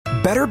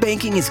Better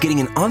Banking is getting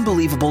an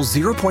unbelievable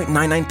 0.99%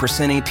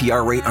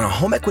 APR rate on a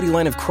home equity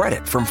line of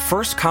credit from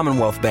First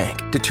Commonwealth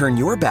Bank to turn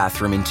your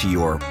bathroom into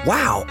your,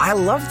 wow, I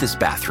love this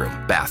bathroom.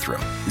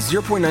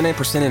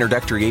 0.99%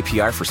 introductory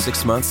APR for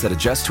 6 months that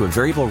adjusts to a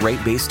variable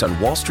rate based on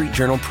Wall Street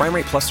Journal prime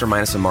rate plus or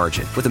minus a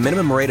margin, with a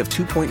minimum rate of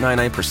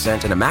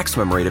 2.99% and a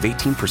maximum rate of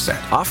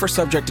 18%. Offer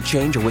subject to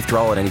change or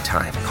withdrawal at any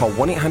time. Call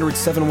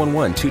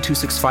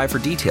 1-800-711-2265 for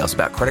details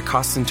about credit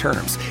costs and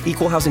terms.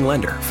 Equal housing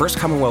lender. First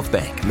Commonwealth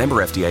Bank. Member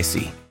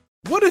FDIC.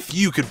 What if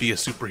you could be a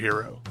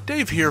superhero?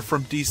 Dave here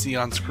from DC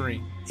On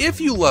Screen.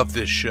 If you love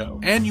this show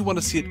and you want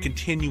to see it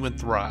continue and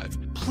thrive,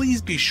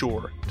 please be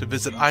sure to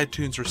visit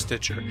iTunes or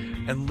Stitcher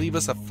and leave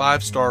us a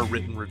 5-star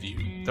written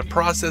review. The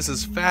process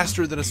is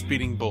faster than a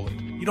speeding bullet.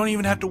 You don't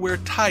even have to wear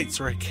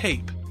tights or a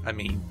cape. I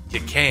mean,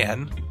 you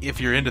can, if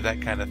you're into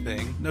that kind of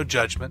thing. No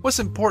judgment. What's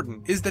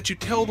important is that you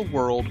tell the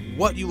world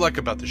what you like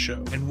about the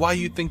show and why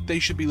you think they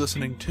should be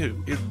listening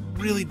too. It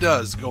really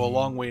does go a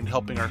long way in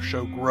helping our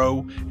show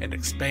grow and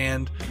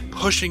expand,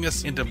 pushing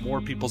us into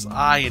more people's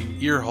eye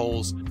and ear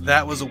holes.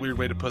 That was a weird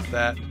way to put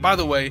that. By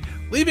the way,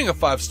 leaving a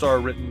 5-star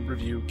written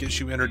review gets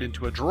you entered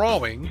into a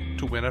drawing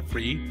to win a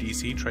free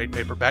DC trade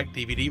paperback,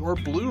 DVD, or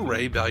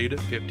Blu-ray valued at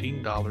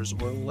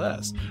 $15 or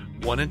less.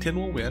 1 in 10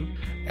 will win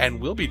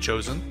and will be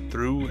chosen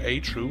through a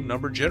true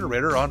number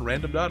generator on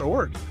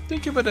random.org.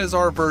 Think of it as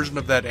our version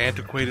of that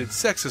antiquated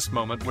sexist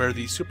moment where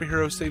the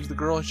superhero saves the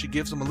girl and she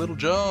gives him a little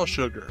jaw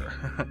sugar.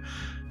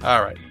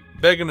 Alright,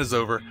 begging is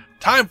over.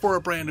 Time for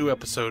a brand new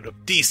episode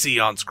of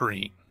DC On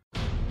Screen.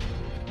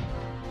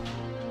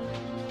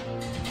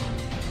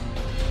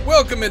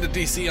 Welcome into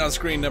DC On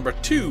Screen number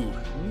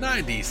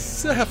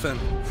 297.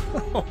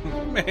 Oh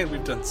man,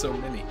 we've done so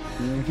many.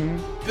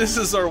 This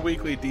is our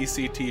weekly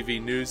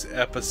DCTV news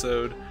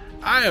episode.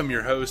 I am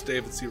your host,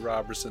 David C.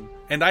 Robertson,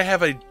 and I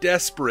have a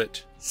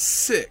desperate,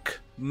 sick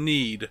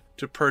need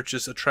to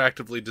purchase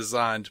attractively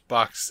designed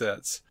box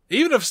sets,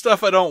 even if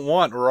stuff I don't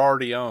want or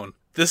already own.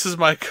 This is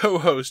my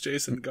co-host,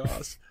 Jason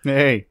Goss.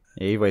 Hey,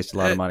 you wasted a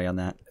lot of money on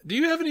that. Do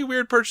you have any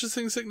weird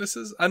purchasing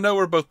sicknesses? I know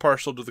we're both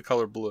partial to the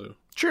color blue.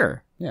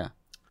 Sure, yeah.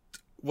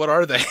 What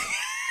are they?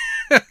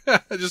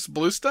 Just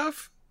blue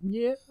stuff?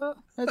 Yeah,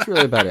 that's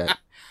really about it.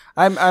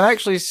 I'm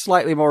actually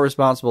slightly more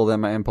responsible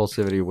than my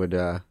impulsivity would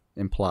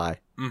imply.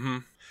 Mm-hmm.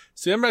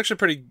 See, I'm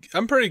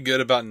pretty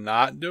good about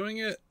not doing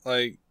it.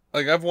 Like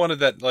I've wanted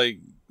that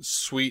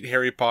sweet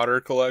Harry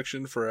Potter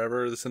collection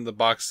forever. That's in the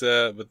box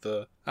set with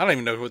the, I don't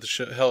even know what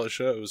the hell it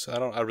shows.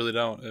 I really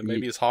don't.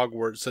 Maybe it's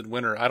Hogwarts at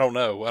winter. I don't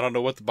know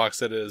what the box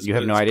set is. You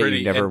have no idea.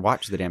 You've never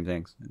watched the damn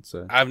things.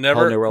 I've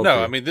never.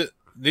 No, I mean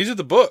these are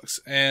the books,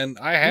 and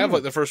I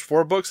have the first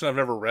 4 books, and I've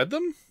never read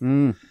them.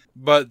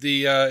 But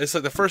it's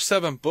like the first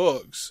 7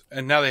 books,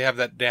 and now they have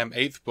that damn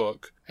 8th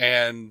book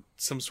and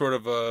some sort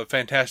of a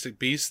Fantastic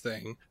Beast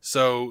thing.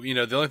 So,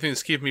 the only thing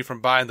that's keeping me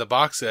from buying the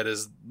box set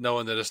is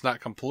knowing that it's not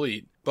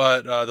complete.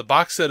 But the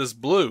box set is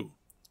blue.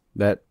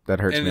 That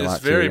hurts me a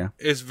lot too, yeah.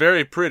 It's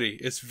very pretty.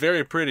 It's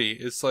very pretty.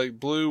 It's like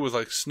blue with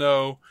like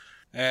snow.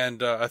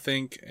 And I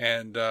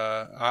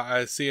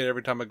see it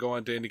every time I go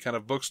into any kind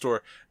of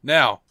bookstore.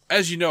 Now,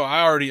 as you know,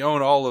 I already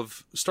own all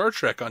of Star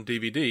Trek on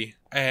DVD,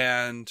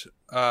 and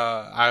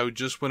I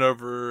just went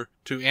over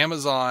to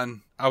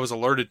Amazon. I was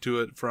alerted to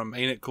it from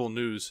Ain't It Cool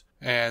News,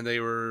 and they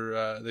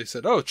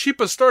said, "Oh,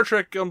 cheapest Star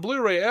Trek on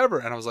Blu-ray ever,"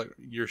 and I was like,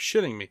 "You're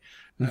shitting me."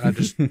 And I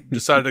just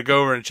decided to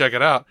go over and check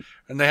it out,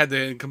 and they had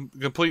the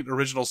complete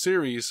original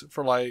series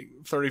for like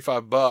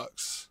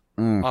 $35.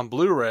 On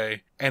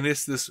Blu-ray, and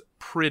it's this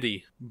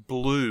pretty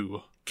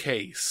blue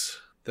case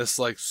that's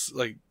like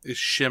it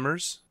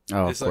shimmers.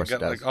 Oh, it's of course got it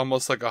does. like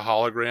almost like a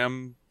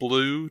hologram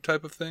blue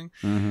type of thing,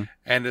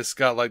 and it's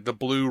got like the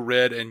blue,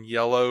 red, and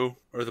yellow,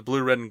 or the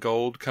blue, red, and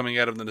gold coming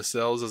out of the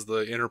nacelles as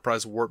the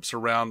Enterprise warps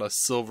around a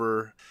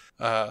silver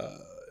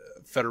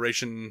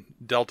Federation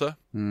Delta.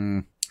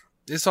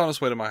 It's on its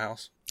way to my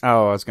house.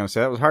 Oh, I was going to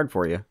say that was hard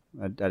for you.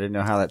 I didn't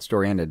know how that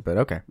story ended, but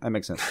okay, that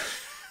makes sense.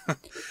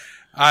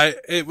 I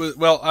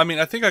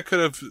think I could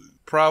have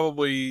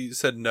probably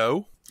said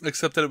no,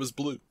 except that it was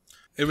blue.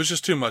 It was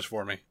just too much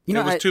for me. It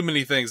was too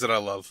many things that I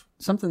love.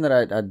 Something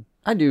that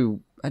I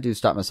do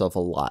stop myself a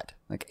lot,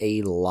 like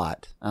a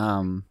lot.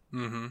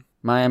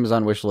 My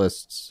Amazon wish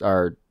lists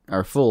are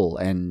full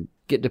and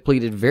get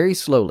depleted very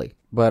slowly.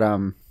 But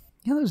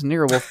those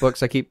Nero Wolf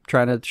books I keep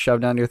trying to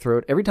shove down your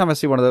throat. Every time I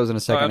see one of those in a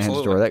secondhand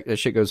store, that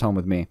shit goes home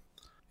with me.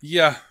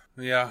 Yeah,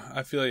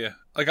 I feel you.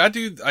 Like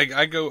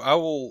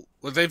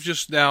they've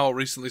just now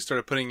recently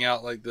started putting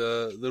out like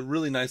the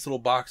really nice little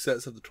box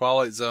sets of the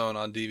Twilight Zone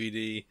on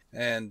DVD,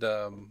 and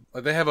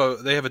they have a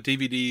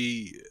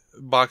DVD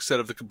box set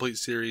of the complete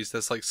series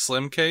that's like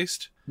slim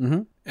cased.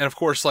 And of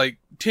course, like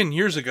 10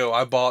 years ago,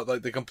 I bought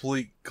like the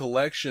complete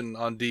collection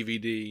on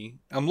DVD.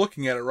 I'm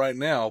looking at it right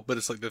now, but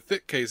it's like the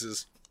thick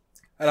cases,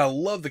 and I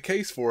love the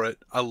case for it.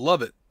 I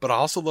love it, but I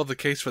also love the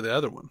case for the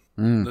other one,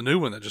 the new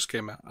one that just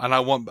came out. And I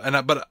want if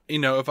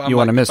I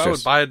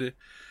would buy it.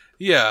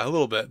 Yeah, a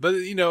little bit. But,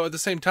 at the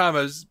same time,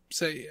 I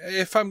say,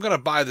 if I'm going to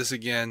buy this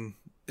again,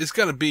 it's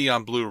going to be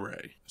on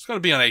Blu-ray. It's going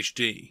to be on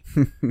HD.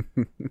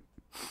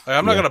 Like,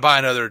 I'm not going to buy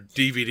another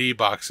DVD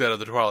box set of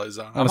the Twilight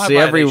Zone. I want to see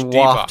every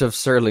waft of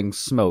Serling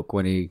smoke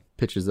when he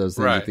pitches those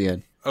things at the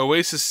end.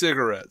 Oasis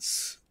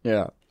cigarettes.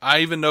 Yeah.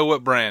 I even know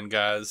what brand,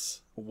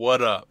 guys.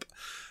 What up?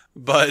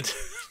 But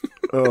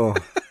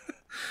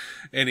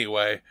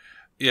anyway,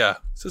 yeah,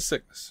 it's a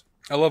sickness.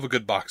 I love a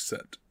good box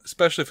set,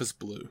 especially if it's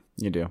blue.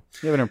 You do.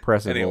 You have an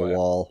impressive little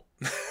wall.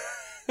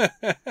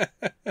 I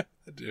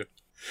do.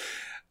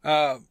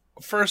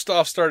 First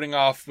off, starting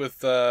off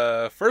with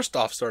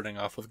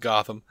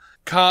Gotham.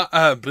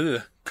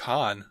 Talking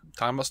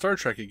about Star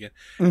Trek again.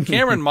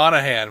 Cameron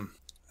Monaghan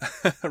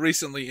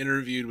recently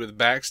interviewed with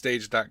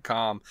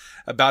Backstage.com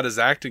about his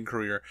acting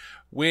career,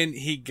 when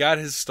he got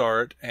his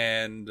start,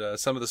 and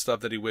some of the stuff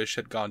that he wished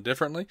had gone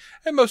differently,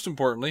 and most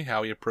importantly,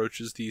 how he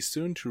approaches the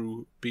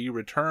soon-to-be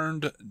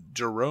returned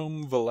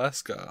Jerome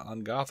Valeska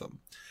on Gotham.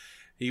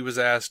 He was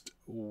asked,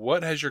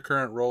 "What has your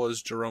current role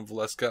as Jerome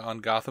Valeska on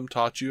Gotham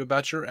taught you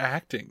about your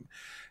acting?"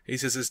 He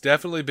says, "It's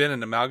definitely been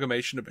an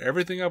amalgamation of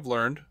everything I've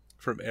learned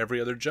from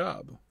every other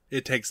job.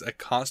 It takes a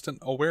constant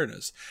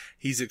awareness.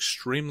 He's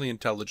extremely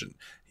intelligent.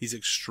 He's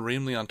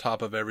extremely on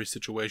top of every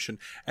situation.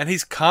 And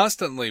he's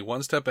constantly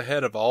one step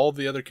ahead of all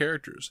the other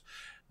characters.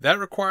 That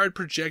required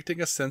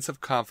projecting a sense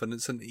of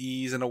confidence and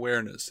ease and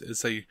awareness.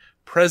 It's a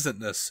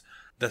presentness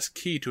that's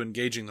key to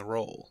engaging the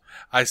role.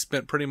 I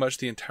spent pretty much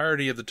the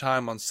entirety of the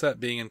time on set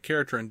being in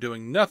character and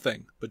doing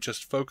nothing but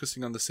just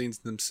focusing on the scenes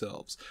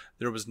themselves.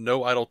 There was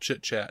no idle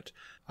chit-chat.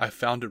 I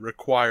found it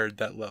required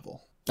that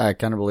level." I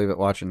kind of believe it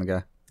watching the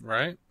guy.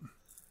 Right?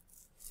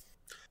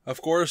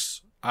 Of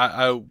course,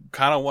 I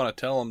kind of want to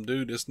tell him,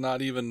 dude, it's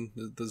not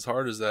even as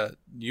hard as that.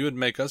 You would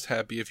make us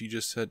happy if you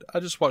just said,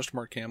 "I just watched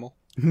Mark Hamill."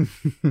 You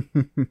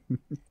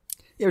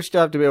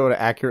still have to be able to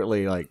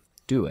accurately,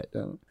 do it.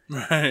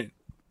 Right.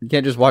 You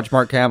can't just watch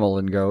Mark Hamill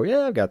and go,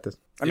 "Yeah, I've got this."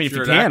 I mean, if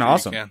you can,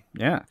 awesome. You can.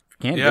 Yeah.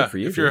 If you can, good for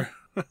you. If you're...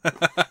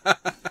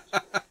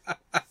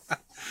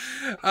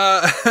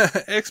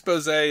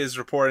 Expose is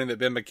reporting that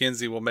Ben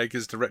McKenzie will make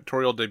his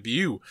directorial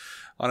debut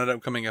on an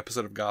upcoming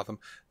episode of Gotham.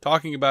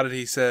 Talking about it,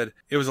 he said,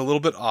 "It was a little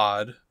bit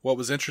odd. What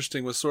was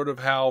interesting was sort of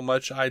how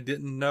much I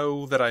didn't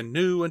know that I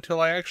knew until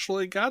I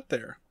actually got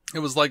there. It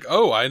was like,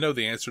 oh, I know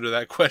the answer to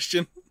that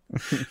question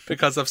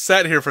because I've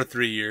sat here for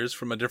 3 years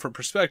from a different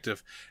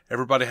perspective.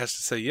 Everybody has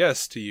to say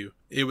yes to you.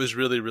 It was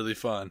really, really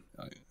fun."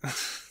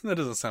 That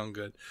doesn't sound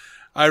good.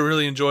 I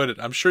really enjoyed it.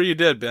 I'm sure you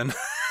did, Ben.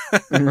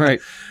 Right.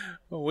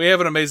 We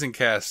have an amazing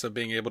cast, so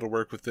being able to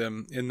work with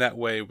them in that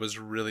way was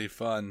really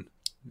fun.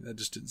 That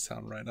just didn't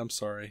sound right. I'm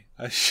sorry.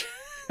 I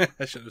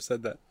shouldn't have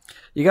said that.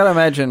 You gotta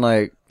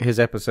imagine,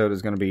 his episode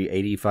is gonna be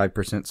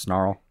 85%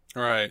 snarl.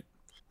 Right.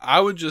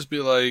 I would just be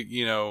like,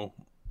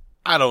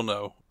 I don't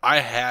know. I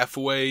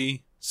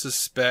halfway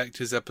suspect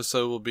his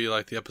episode will be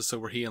like the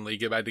episode where he and Lee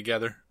get back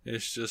together.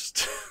 It's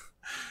just...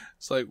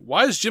 It's like,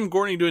 why is Jim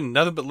Gordon doing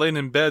nothing but laying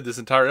in bed this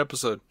entire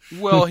episode?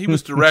 Well, he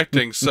was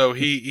directing, so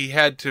he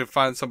had to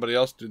find somebody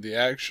else to do the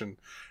action.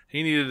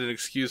 He needed an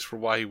excuse for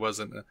why he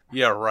wasn't.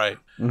 Yeah, right.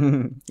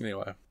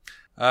 Anyway.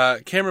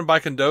 Cameron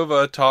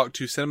Bicondova talked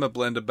to Cinema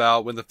Blend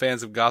about when the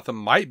fans of Gotham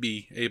might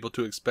be able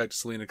to expect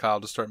Selena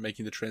Kyle to start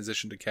making the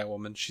transition to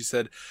Catwoman. She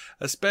said,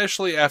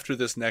 "Especially after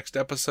this next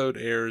episode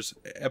airs,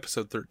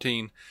 episode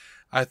 13,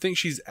 I think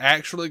she's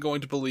actually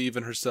going to believe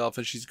in herself,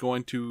 and she's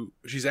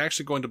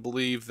actually going to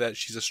believe that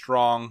she's a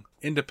strong,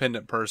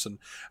 independent person.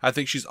 I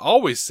think she's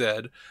always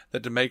said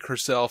that to make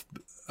herself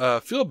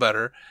feel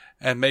better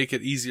and make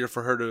it easier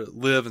for her to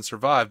live and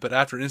survive. But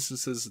after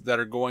instances that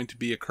are going to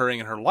be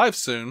occurring in her life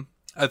soon,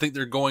 I think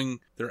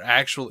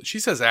she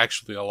says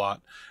actually a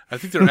lot. I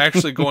think they're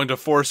actually going to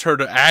force her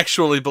to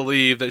actually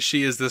believe that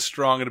she is this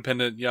strong,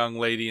 independent young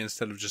lady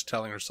instead of just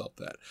telling herself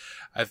that.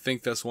 I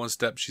think that's one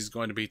step she's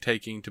going to be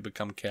taking to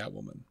become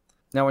Catwoman."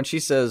 Now, when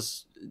she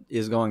says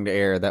is going to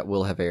air, that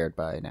will have aired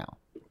by now.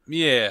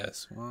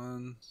 Yes.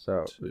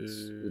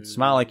 It's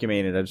Smile Like You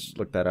Mean It. I just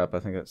looked that up. I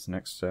think that's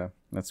next.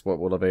 That's what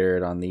will have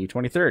aired on the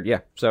 23rd. Yeah.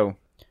 So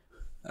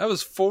that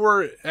was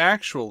 4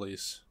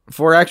 actualies.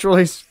 4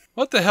 actualies?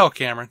 What the hell,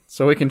 Cameron?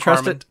 So we can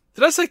trust Carmen. it?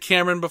 Did I say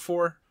Cameron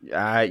before?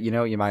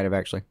 You might have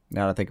actually,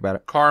 now that I think about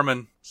it.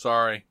 Carmen.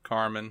 Sorry.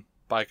 Carmen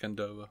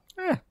Bicondova.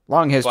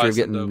 Long history of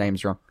getting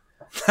names wrong.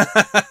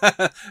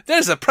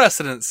 There's a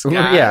precedence,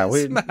 guys. Yeah,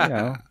 we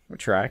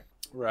try.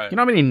 Right. You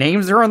know how many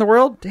names there are in the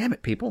world? Damn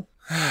it, people.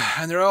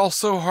 And they're all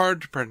so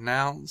hard to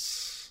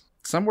pronounce.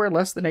 Somewhere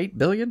less than 8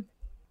 billion?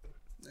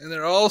 And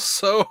they're all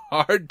so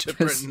hard to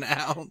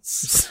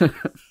pronounce.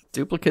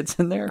 Duplicates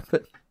in there,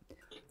 but...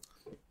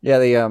 Yeah,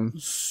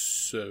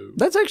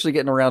 that's actually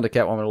getting around to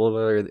Catwoman a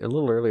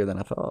little earlier than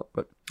I thought.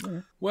 But yeah.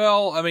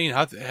 Well, I mean,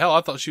 I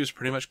thought she was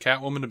pretty much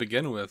Catwoman to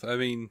begin with. I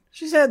mean,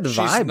 she's had the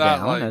vibe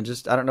down. I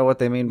don't know what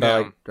they mean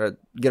by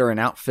get her an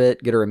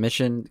outfit, get her a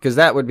mission, because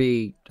that would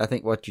be, I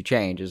think, what you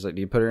change is do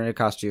you put her in a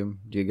costume,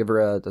 do you give her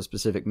a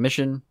specific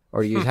mission,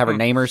 or do you have her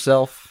name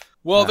herself?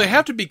 Well, they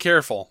have to be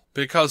careful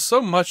because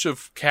so much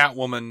of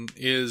Catwoman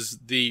is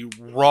the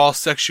raw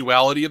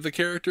sexuality of the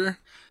character.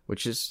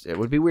 It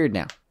would be weird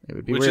now. It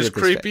would be Which weird is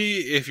creepy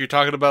if you're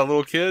talking about a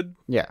little kid.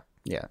 Yeah.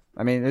 Yeah.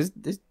 I mean,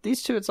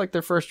 these two, it's like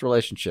their first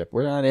relationship.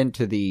 We're not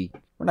into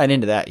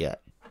that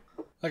yet.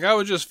 Like, I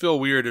would just feel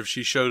weird if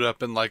she showed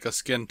up in, like, a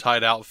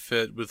skin-tight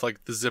outfit with,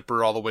 like, the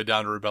zipper all the way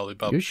down to her belly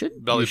button. You should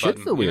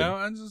feel weird. You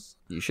know,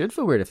 you should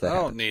feel weird if that I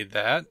don't happened. need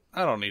that.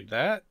 I don't need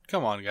that.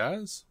 Come on,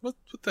 guys. What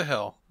the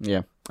hell?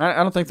 Yeah.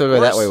 I don't think they'll go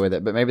that way with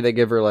it, but maybe they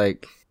give her,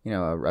 like, you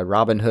know, a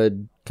Robin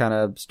Hood kind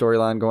of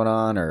storyline going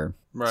on, or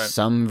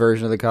some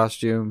version of the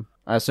costume.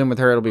 I assume with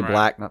her it'll be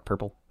black, not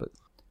purple. But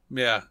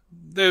yeah.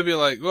 They would be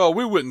like, well,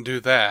 we wouldn't do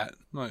that.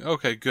 I'm like,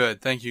 okay,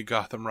 good. Thank you,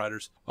 Gotham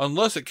writers.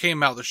 Unless it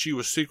came out that she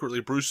was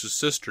secretly Bruce's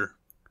sister.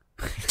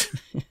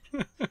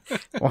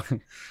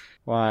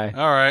 Why?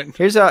 All right.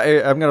 Here's how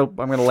I'm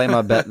gonna lay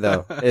my bet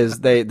though. Is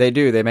they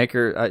make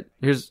her.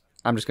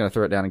 I'm just gonna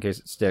throw it down in case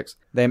it sticks.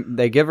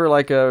 They give her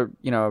like a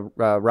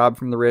rob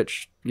from the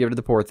rich, give it to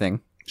the poor thing.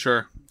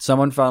 Sure.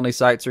 Someone finally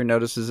sights her,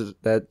 notices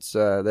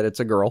that it's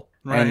a girl,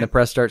 and the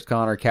press starts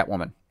calling her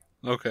Catwoman.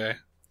 Okay.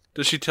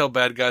 Does she tell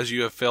bad guys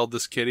you have failed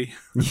this kitty?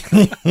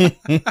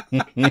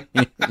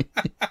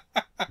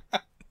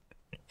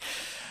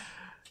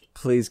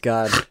 Please,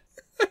 God.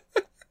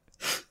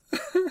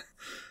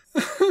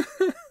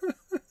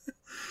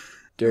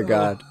 Dear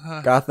God.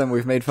 Gotham,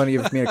 we've made fun of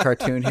you for being a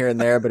cartoon here and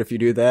there, but if you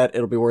do that,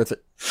 it'll be worth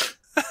it.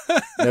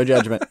 No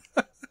judgment.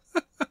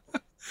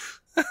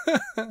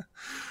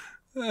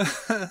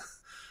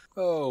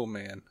 Oh,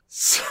 man.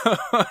 Sorry.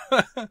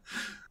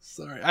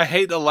 I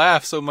hate to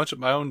laugh so much at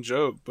my own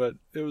joke, but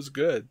it was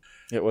good.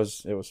 It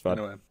was fun.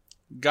 Anyway,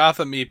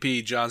 Gotham EP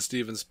John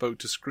Stevens spoke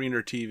to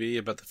Screener TV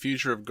about the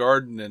future of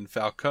Gordon and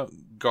Falcone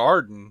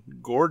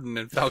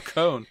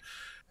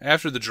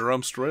after the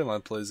Jerome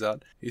storyline plays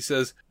out. He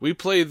says, we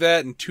play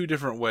that in two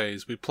different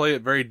ways. We play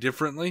it very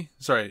directly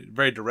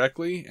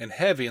and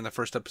heavy in the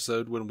first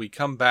episode when we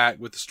come back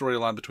with the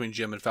storyline between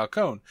Jim and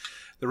Falcone.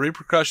 The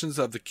repercussions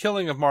of the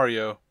killing of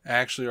Mario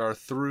actually are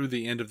through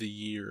the end of the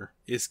year.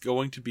 It's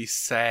going to be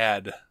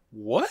sad.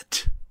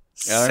 What?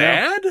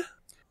 Sad?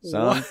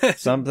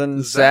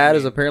 Something sad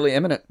is apparently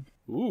imminent.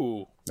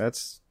 Ooh.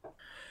 That's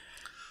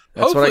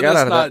what I got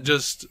out of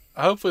that.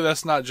 Hopefully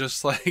that's not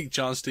just like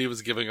John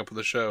Stevens giving up on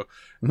the show.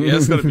 Yeah,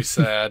 it's going to be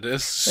sad.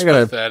 It's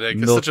pathetic.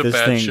 It's such a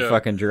bad thing show.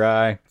 Fucking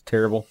dry.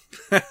 Terrible.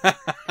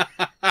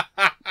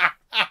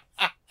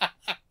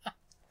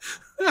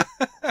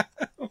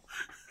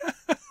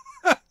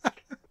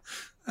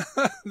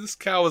 This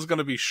cow is going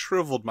to be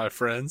shriveled, my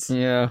friends.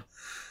 Yeah.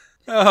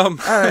 You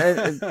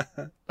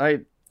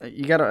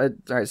gotta.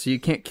 All right, so you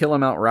can't kill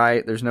him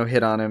outright. There's no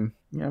hit on him.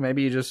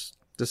 Maybe he just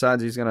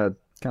decides he's gonna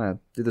kind of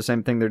do the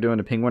same thing they're doing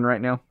to Penguin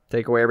right now.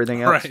 Take away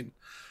everything else.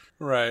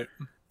 Right.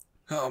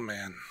 Oh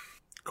man.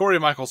 Corey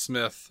Michael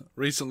Smith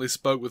recently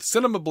spoke with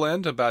Cinema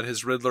Blend about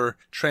his Riddler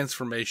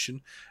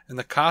transformation and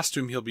the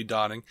costume he'll be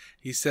donning.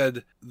 He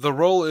said, the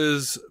role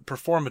is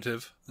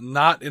performative,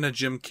 not in a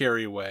Jim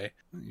Carrey way.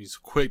 He's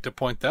quick to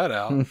point that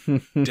out.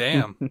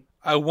 Damn.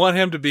 I want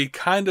him to be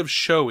kind of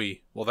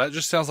showy. Well, that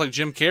just sounds like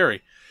Jim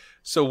Carrey.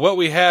 So what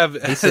we have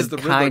is the Riddler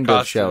kind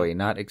costume. Of showy,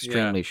 not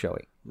extremely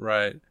showy.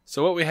 Right.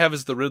 So what we have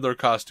is the Riddler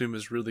costume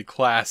is really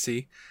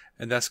classy.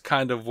 And that's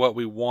kind of what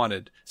we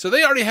wanted. So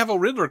they already have a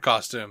Riddler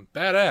costume.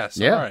 Badass.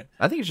 Yeah. All right.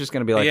 I think it's just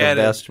going to be like a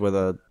vest with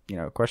a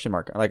question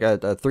mark. Like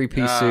a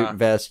three-piece suit,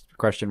 vest,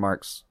 question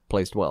marks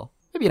placed well.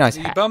 Maybe a nice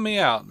hat. You bummed me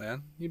out,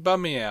 man. You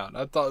bummed me out.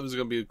 I thought it was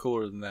going to be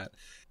cooler than that.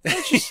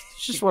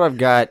 It's just what I've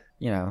got,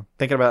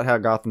 thinking about how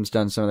Gotham's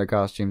done some of their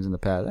costumes in the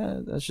past.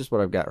 That's just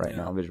what I've got right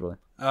now visually.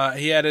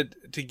 He added,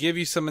 to give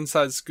you some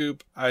inside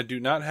scoop, I do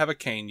not have a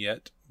cane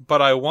yet,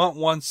 but I want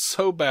one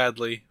so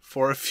badly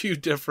for a few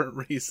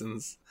different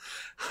reasons.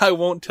 I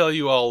won't tell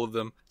you all of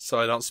them, so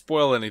I don't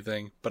spoil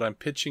anything, but I'm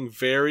pitching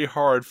very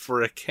hard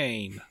for a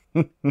cane.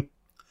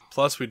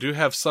 Plus, we do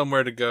have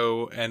somewhere to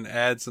go and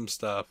add some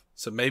stuff,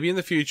 so maybe in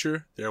the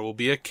future, there will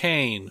be a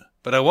cane.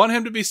 But I want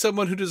him to be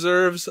someone who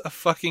deserves a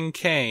fucking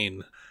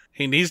cane.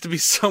 He needs to be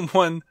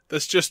someone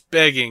that's just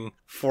begging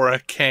for a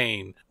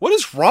cane. What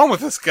is wrong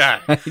with this guy?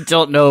 I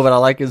don't know, but I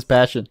like his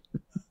passion.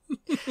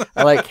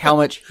 I like how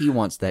much he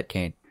wants that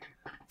cane.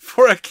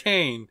 For a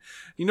cane.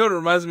 You know what it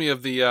reminds me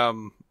of? The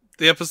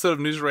episode of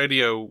News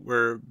Radio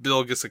where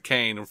Bill gets a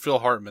cane, or Phil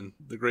Hartman,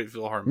 the great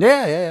Phil Hartman.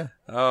 Yeah.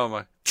 Oh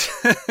my.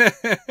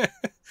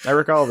 I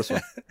recall this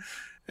one.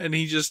 And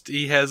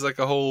he has like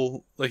a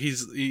whole, like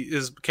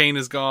his cane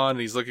is gone and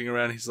he's looking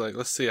around. He's like,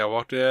 let's see, I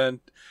walked in,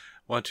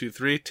 1, 2,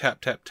 3,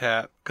 tap, tap,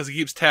 tap. Cause he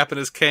keeps tapping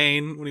his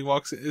cane when he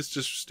walks in. It's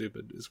just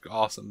stupid. It's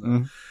awesome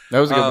though. That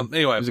was a good,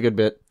 anyway. It was a good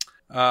bit.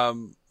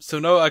 So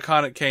no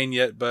iconic cane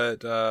yet,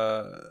 but,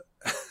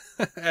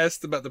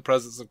 asked about the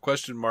presence of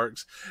question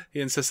marks. He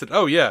insisted,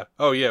 oh yeah,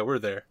 we're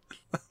there.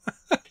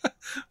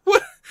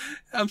 What?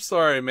 I'm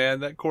sorry, man.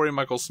 That Corey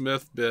Michael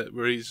Smith bit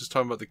where he's just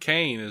talking about the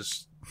cane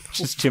is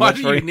just too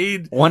much for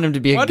you. Want him to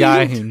be a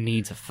guy who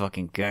needs a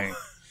fucking cane.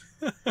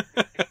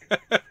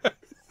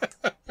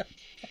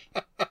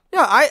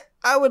 Yeah,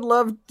 I would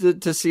love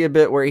to see a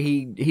bit where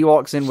he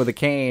walks in with a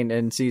cane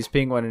and sees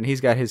Penguin and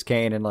he's got his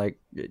cane and like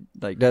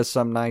does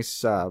some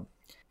nice kind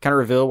of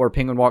reveal where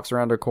Penguin walks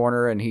around a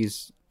corner and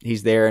he's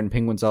there and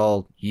Penguin's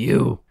all,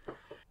 you.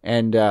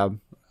 And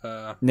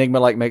Enigma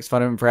like makes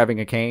fun of him for having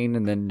a cane,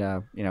 and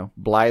then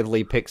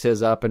blithely picks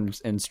his up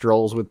and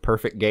strolls with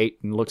perfect gait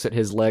and looks at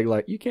his leg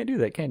like, you can't do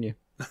that, can you?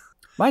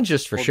 Mine's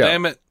just for show.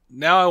 Damn it!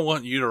 Now I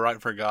want you to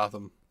write for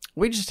Gotham.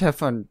 We just have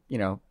fun,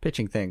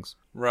 pitching things.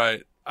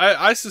 Right.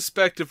 I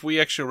suspect if we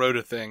actually wrote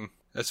a thing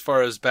as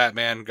far as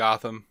Batman,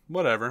 Gotham,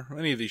 whatever,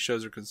 any of these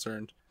shows are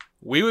concerned,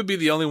 we would be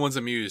the only ones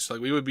amused.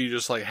 Like, we would be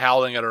just like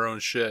howling at our own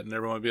shit, and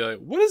everyone would be like,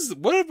 what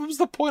was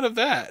the point of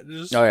that?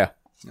 Just, oh,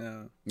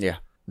 yeah. Yeah.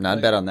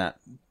 Not bet on that.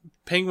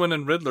 Penguin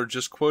and Riddler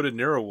just quoted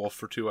Nero Wolf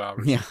for 2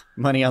 hours. Yeah.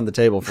 Money on the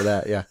table for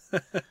that, yeah.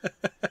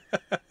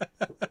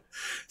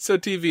 So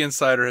TV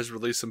Insider has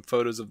released some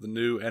photos of the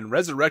new and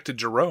resurrected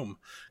Jerome,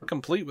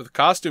 complete with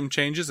costume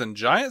changes and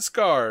giant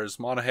scars.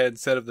 Monaghan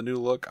said of the new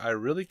look, I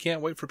really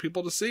can't wait for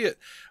people to see it.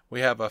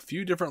 We have a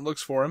few different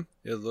looks for him.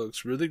 It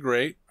looks really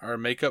great. Our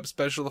makeup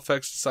special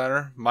effects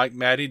designer, Mike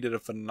Maddy, did a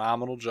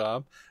phenomenal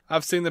job.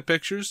 I've seen the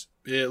pictures.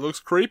 It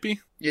looks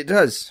creepy. It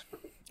does.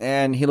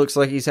 And he looks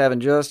like he's having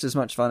just as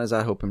much fun as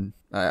I'd hope he'd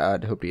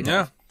have.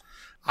 Yeah.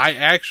 I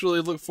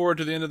actually look forward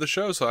to the end of the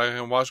show so I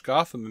can watch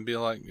Gotham and be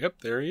like,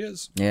 yep, there he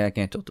is. Yeah, I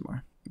can't till tomorrow.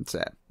 It's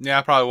sad. Yeah,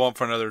 I probably won't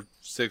for another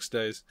 6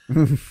 days.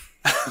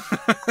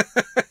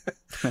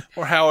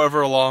 Or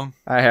however long.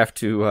 I have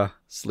to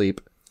sleep.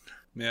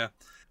 Yeah.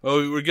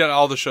 Well, we're getting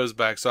all the shows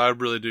back, so I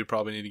really do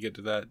probably need to get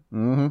to that.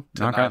 Mm-hmm.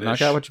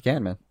 Knock out what you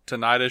can, man.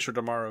 Tonight-ish or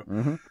tomorrow.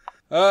 Mm-hmm.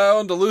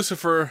 On to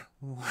Lucifer.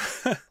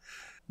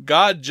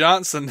 God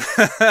Johnson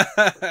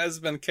has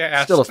been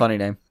cast. Still a funny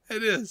name.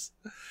 It is.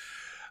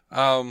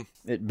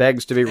 It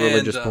begs to be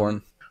religious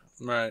porn.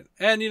 Right.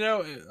 And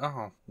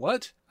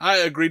what? I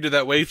agreed to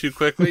that way too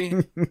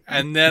quickly.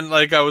 And then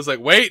I was like,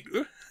 wait,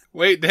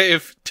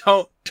 Dave,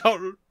 don't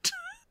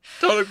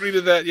agree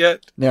to that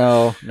yet.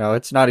 No,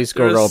 it's naughty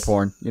schoolgirl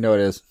porn. You know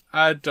it is.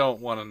 I don't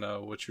want to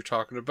know what you're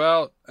talking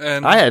about.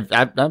 And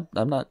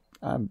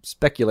I'm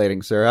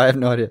speculating, sir. I have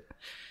no idea.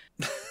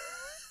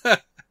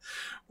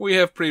 We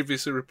have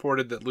previously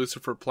reported that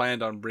Lucifer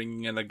planned on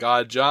bringing in a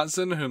God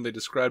Johnson, whom they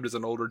described as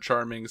an older,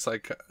 charming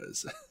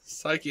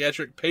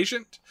psychiatric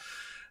patient.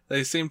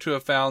 They seem to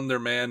have found their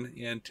man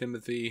in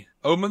Timothy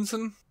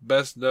Omundson,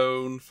 best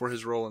known for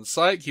his role in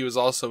Psych. He was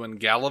also in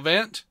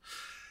Gallivant.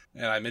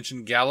 And I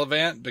mentioned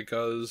Gallivant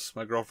because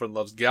my girlfriend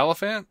loves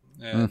Gallivant,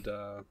 and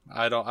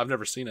I've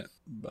never seen it,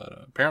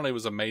 but apparently it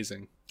was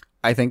amazing.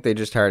 I think they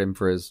just hired him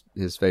for his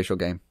facial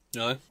game.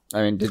 Really?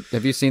 I mean,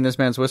 have you seen this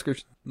man's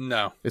whiskers?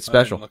 No. It's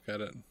special. I didn't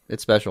look at it.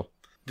 It's special.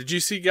 Did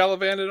you see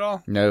Gallivant at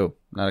all? No,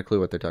 not a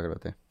clue what they're talking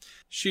about there.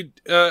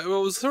 It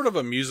was sort of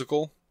a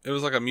musical. It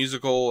was like a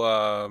musical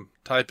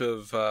type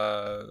of,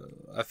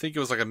 I think it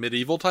was like a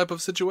medieval type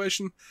of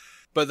situation.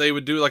 But they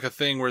would do like a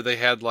thing where they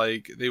had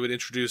they would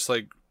introduce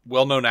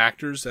well-known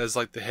actors as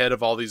the head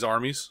of all these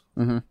armies.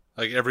 Mm-hmm.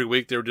 Every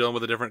week they were dealing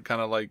with a different kind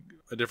of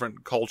a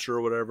different culture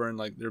or whatever, and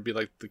there'd be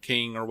the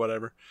king or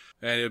whatever,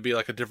 and it would be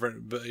a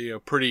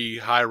different, pretty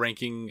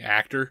high-ranking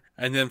actor.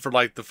 And then for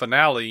the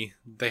finale,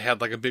 they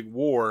had a big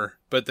war,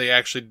 but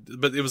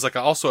it was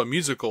also a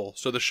musical.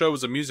 So the show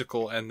was a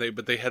musical, and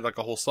they had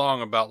a whole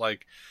song about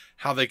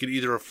how they could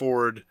either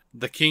afford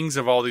the kings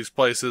of all these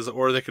places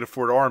or they could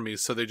afford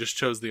armies. So they just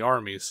chose the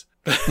armies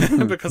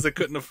because they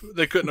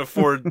couldn't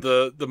afford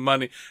the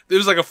money. It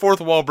was a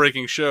fourth wall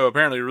breaking show.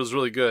 Apparently it was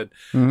really good.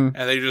 Mm-hmm.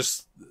 And they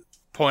just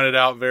pointed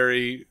out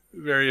very,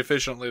 very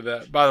efficiently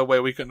that, by the way,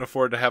 we couldn't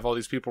afford to have all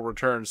these people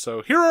return.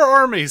 So here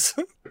are armies.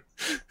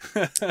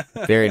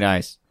 Very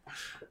nice.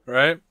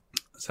 Right?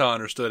 That's how I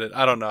understood it.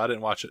 I don't know. I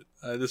didn't watch it.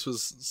 This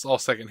was all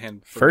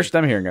secondhand. First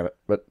I'm hearing of it,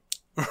 but.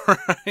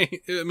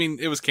 Right. I mean,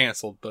 it was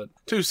canceled, but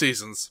 2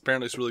 seasons.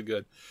 Apparently it's really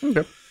good.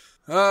 Okay.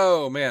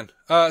 Oh, man.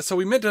 So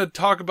we meant to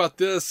talk about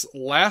this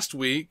last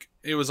week.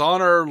 It was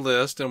on our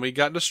list, and we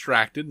got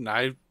distracted, and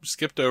I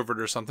skipped over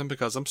it or something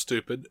because I'm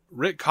stupid.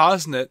 Rick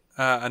Cosnett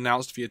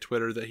announced via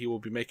Twitter that he will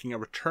be making a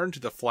return to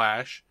The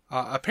Flash.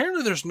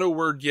 Apparently there's no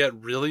word yet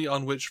really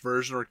on which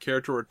version or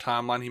character or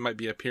timeline he might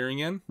be appearing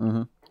in.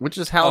 Mm-hmm. Which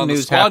is how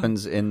news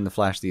happens in The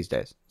Flash these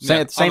days.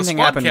 Same thing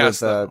happened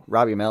with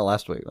Robbie Amell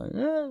last week.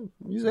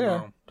 He's there.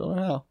 No. Don't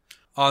know how.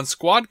 On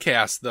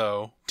Squadcast,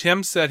 though,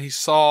 Tim said he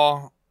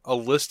saw a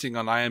listing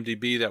on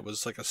IMDb that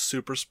was a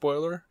super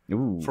spoiler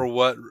for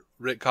what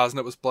Rick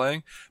Cosnett was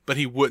playing, but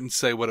he wouldn't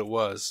say what it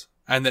was,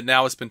 and that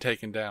now it's been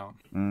taken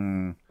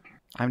down.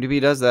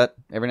 IMDb does that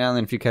every now and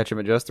then if you catch him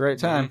at just the right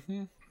time.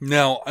 Mm-hmm.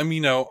 Now, I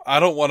mean, I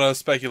don't want to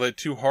speculate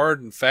too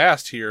hard and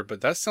fast here,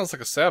 but that sounds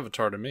like a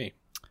Savitar to me.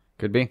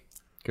 Could be.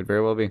 Could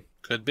very well be.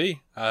 Could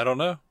be. I don't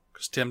know,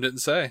 because Tim didn't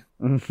say.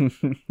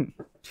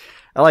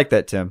 I like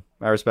that, Tim.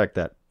 I respect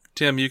that.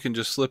 Tim, you can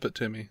just slip it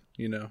to me,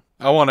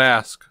 I won't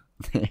ask.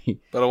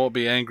 But I won't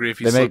be angry if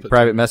you slip it. They make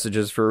private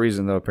messages for a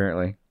reason, though,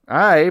 apparently.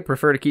 I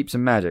prefer to keep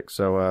some magic,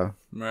 so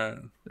right.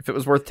 If it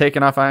was worth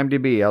taking off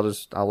IMDb,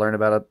 I'll learn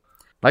about it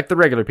like the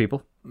regular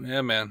people.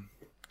 Yeah, man.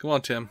 Come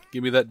on, Tim.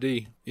 Give me that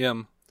D.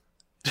 M.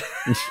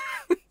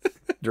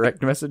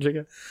 Direct message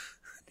again?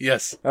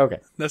 Yes. Okay.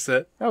 That's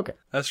it. Okay.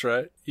 That's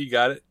right. You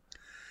got it.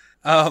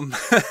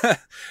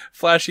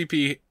 Flash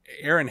EP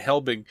Aaron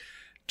Helbing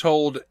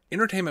told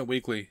Entertainment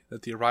Weekly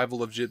that the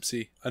arrival of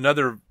Gypsy,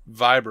 another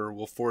Viber,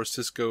 will force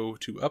Cisco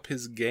to up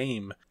his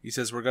game. He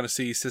says we're going to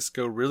see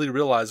Cisco really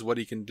realize what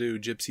he can do.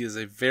 Gypsy is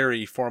a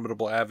very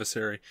formidable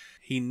adversary.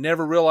 He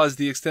never realized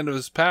the extent of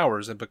his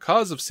powers, and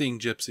because of seeing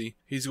Gypsy,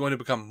 he's going to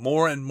become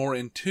more and more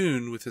in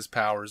tune with his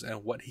powers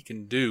and what he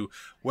can do.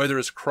 Whether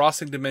it's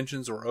crossing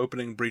dimensions or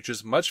opening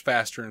breaches much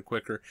faster and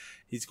quicker,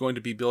 he's going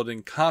to be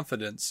building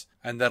confidence,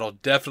 and that'll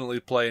definitely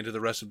play into the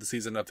rest of the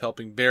season of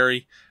helping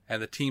Barry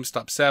and the team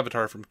stop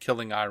Savitar from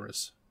killing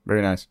Iris.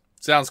 Very nice.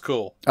 Sounds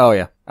cool. Oh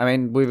yeah, I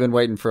mean we've been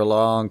waiting for a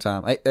long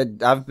time.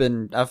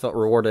 I've felt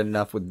rewarded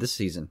enough with this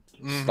season,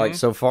 like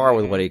so far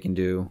with what he can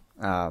do.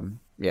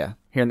 Yeah,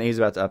 hearing that he's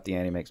about to up the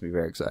ante makes me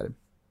very excited.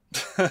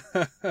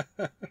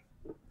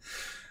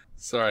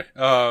 Sorry,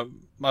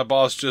 my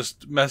boss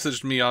just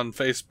messaged me on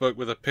Facebook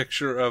with a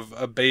picture of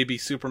a baby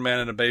Superman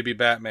and a baby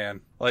Batman,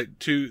 like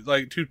two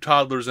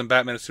toddlers in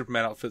Batman and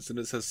Superman outfits, and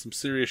it says some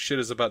serious shit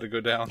is about to go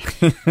down.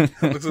 It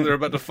looks like they're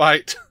about to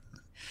fight.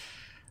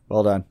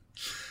 Well done.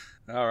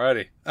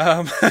 Alrighty.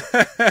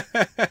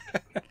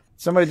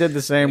 Somebody did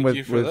the same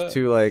with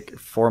two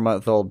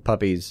 4-month-old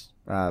puppies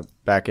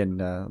back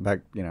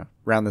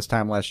around this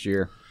time last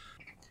year.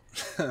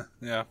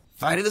 Yeah.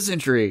 Fight of the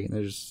century.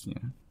 There's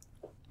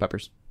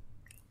puppers.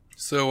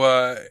 So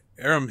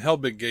Aaron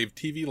Helbing gave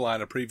TV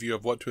Line a preview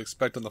of what to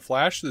expect on The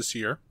Flash this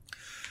year.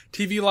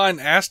 TV Line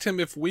asked him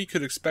if we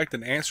could expect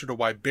an answer to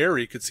why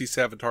Barry could see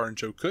Savitar and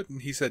Joe couldn't.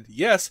 He said,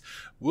 yes,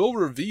 we'll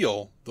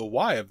reveal the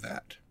why of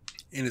that.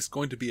 And it's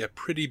going to be a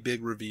pretty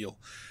big reveal.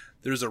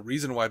 There's a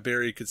reason why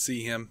Barry could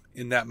see him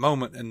in that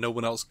moment and no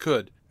one else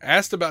could.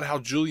 Asked about how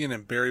Julian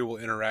and Barry will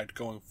interact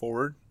going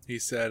forward, he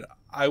said,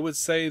 I would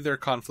say they're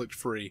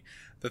conflict-free.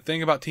 The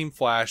thing about Team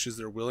Flash is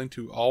they're willing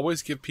to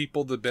always give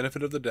people the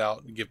benefit of the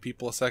doubt and give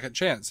people a second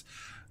chance.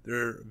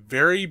 They're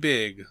very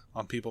big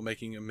on people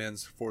making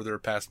amends for their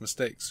past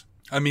mistakes.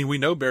 I mean, we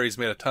know Barry's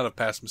made a ton of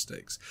past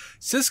mistakes.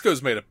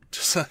 Cisco's made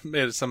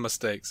some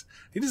mistakes.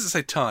 He doesn't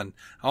say ton.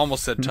 I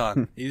almost said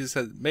ton. He just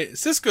said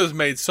Cisco's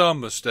made some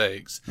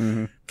mistakes.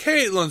 Mm-hmm.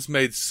 Caitlin's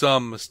made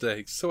some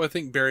mistakes. So I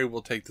think Barry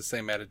will take the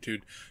same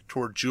attitude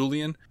toward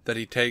Julian that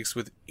he takes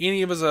with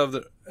any of his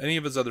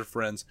other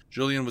friends.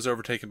 Julian was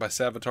overtaken by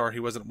Savitar. He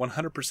wasn't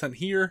 100%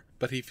 here,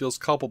 but he feels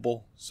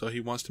culpable, so he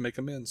wants to make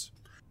amends.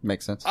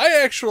 Makes sense.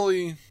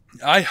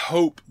 I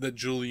hope that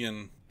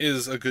Julian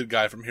is a good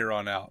guy from here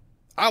on out.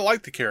 I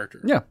like the character.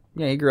 Yeah,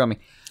 he grew on me.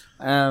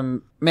 I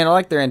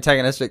like their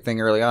antagonistic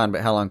thing early on,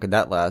 but how long could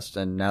that last?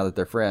 And now that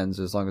they're friends,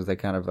 as long as they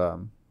kind of,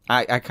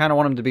 I kind of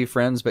want them to be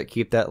friends, but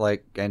keep that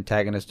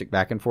antagonistic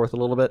back and forth a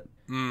little bit.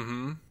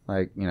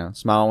 Mm-hmm.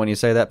 Smile when you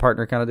say that,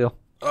 partner kind of deal.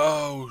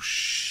 Oh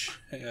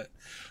shit!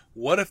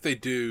 What if they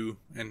do?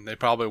 And they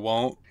probably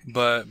won't,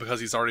 but because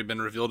he's already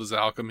been revealed as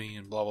alchemy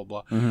and blah blah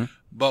blah. Mm-hmm.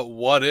 But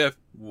what if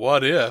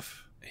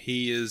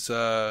he is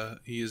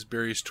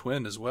Barry's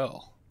twin as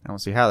well? I don't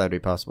see how that'd be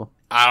possible.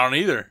 I don't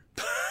either.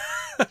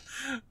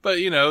 But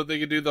they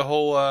could do the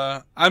whole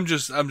I'm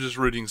just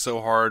rooting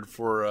so hard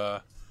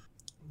for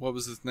what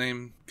was his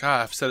name?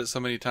 God, I've said it so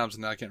many times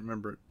and now I can't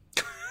remember it.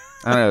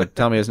 I don't know.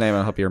 Tell me his name and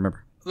I'll help you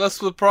remember. That's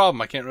the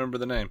problem. I can't remember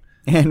the name.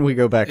 And we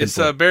go back. It's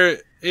Barry.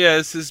 Yeah,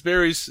 it's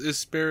Barry's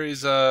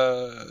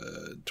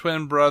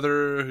twin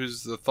brother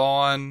who's the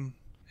Thawne.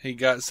 He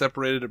got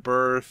separated at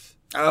birth.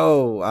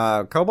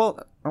 Oh,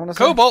 Cobalt. I want to say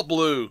Cobalt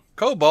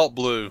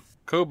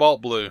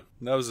Blue.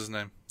 That was his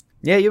name.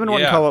 Yeah, you've been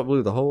wanting Cobalt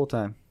Blue the whole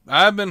time.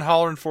 I've been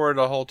hollering for it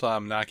the whole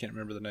time. Now I can't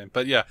remember the name.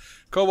 But yeah,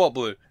 Cobalt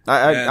Blue.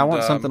 I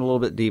want something a little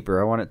bit deeper.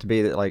 I want it to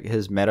be that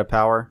his meta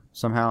power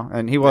somehow.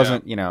 And he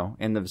wasn't,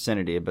 in the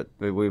vicinity, but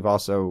we've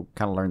also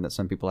kind of learned that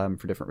some people have him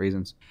for different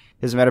reasons.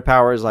 His meta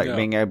power is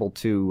being able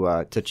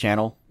to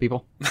channel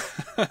people.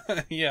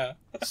 Yeah.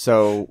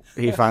 So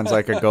he finds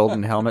a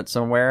golden helmet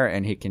somewhere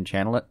and he can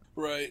channel it.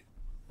 Right.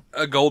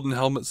 A golden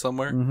helmet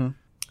somewhere. Mm-hmm.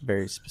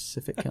 Very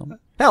specific helmet.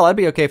 Hell, I'd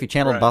be okay if he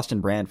channeled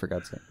Boston Brand, for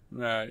God's sake.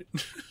 Right.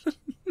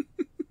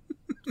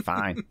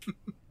 Fine.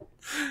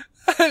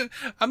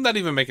 I'm not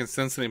even making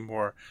sense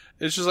anymore.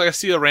 It's just I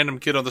see a random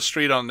kid on the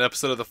street on an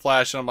episode of The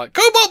Flash, and I'm like,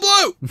 Cobalt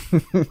Blue!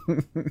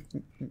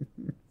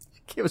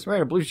 Kid was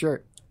wearing a blue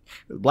shirt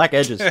with black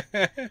edges. This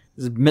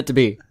is meant to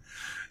be.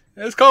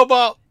 It's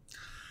Cobalt!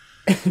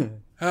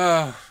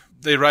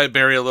 They write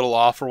Barry a little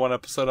off for one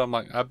episode. I'm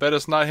like, I bet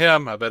it's not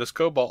him. I bet it's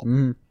Cobalt.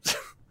 Mm.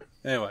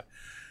 Anyway.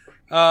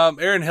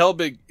 Aaron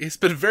Helbing, he's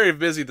been very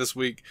busy this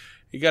week.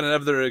 He got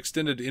another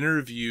extended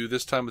interview,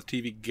 this time with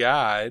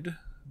TVGuide,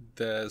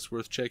 that's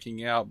worth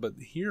checking out. But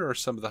here are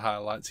some of the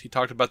highlights. He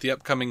talked about the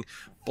upcoming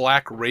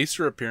Black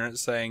Racer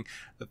appearance, saying,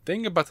 the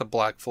thing about the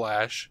Black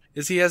Flash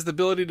is he has the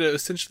ability to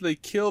essentially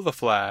kill the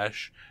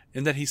Flash,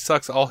 in that he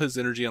sucks all his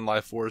energy and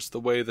life force the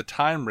way the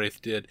Time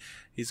Wraith did.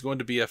 He's going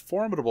to be a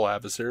formidable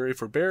adversary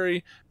for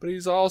Barry, but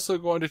he's also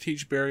going to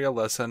teach Barry a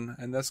lesson,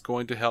 and that's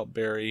going to help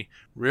Barry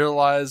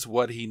realize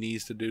what he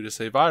needs to do to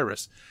save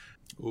Iris.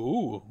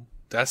 Ooh,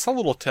 that's a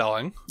little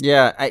telling.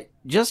 Yeah,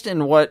 just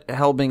in what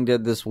Helbing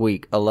did this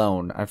week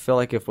alone, I feel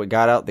like if we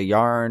got out the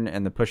yarn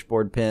and the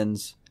pushboard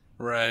pins,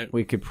 right,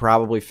 we could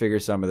probably figure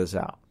some of this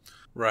out.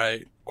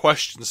 Right.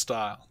 Question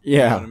style. Yeah.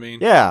 You know what I mean?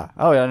 Yeah.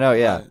 Oh, yeah, no,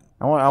 yeah.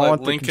 I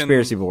want the Lincoln,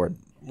 conspiracy board.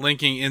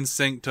 Linking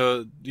NSYNC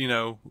to,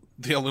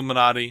 the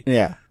Illuminati.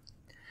 Yeah.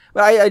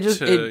 But I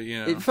just,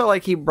 it felt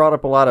like he brought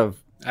up a lot of...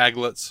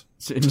 Aglets.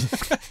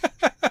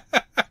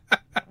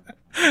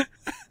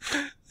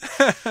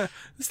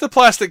 It's the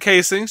plastic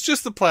casings,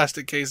 just the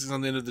plastic casings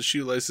on the end of the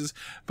shoelaces,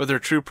 but their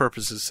true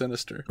purpose is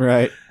sinister.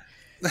 Right.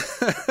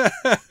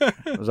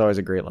 It was always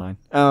a great line.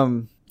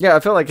 Yeah, I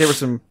felt like there were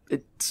some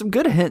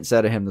good hints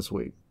out of him this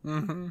week.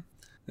 Mm-hmm.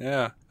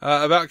 Yeah.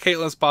 About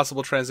Caitlin's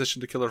possible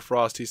transition to Killer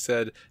Frost, he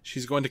said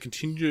she's going to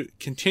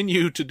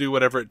continue to do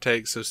whatever it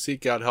takes. So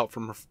seek out help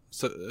from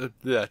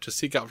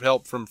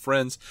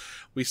friends.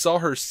 We saw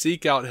her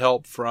seek out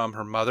help from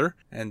her mother,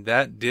 and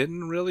that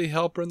didn't really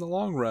help her in the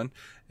long run.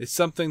 It's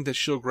something that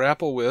she'll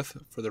grapple with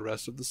for the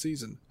rest of the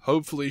season.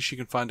 Hopefully she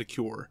can find a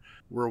cure.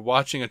 We're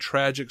watching a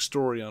tragic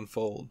story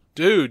unfold.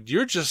 Dude,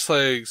 you're just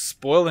like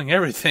spoiling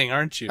everything,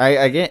 aren't you?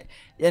 I get,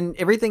 and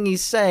everything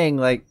he's saying,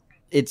 like,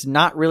 it's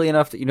not really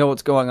enough that you know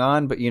what's going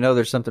on, but you know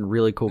there's something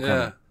really cool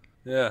coming.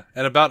 Yeah.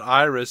 And about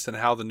Iris and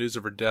how the news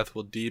of her death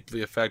will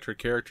deeply affect her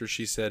character,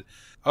 she said,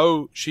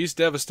 "Oh, she's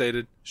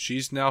devastated.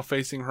 She's now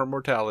facing her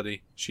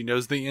mortality. She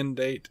knows the end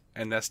date,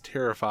 and that's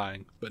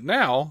terrifying. But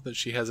now that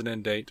she has an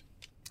end date,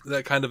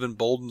 that kind of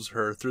emboldens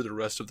her through the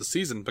rest of the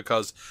season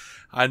because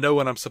I know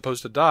when I'm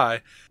supposed to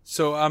die,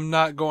 so I'm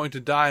not going to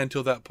die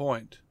until that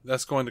point.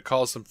 That's going to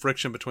cause some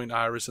friction between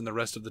Iris and the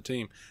rest of the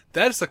team."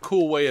 That's a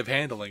cool way of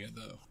handling it,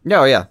 though.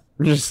 No, yeah.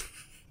 Just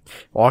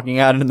walking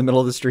out into the middle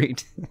of the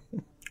street.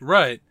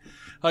 Right.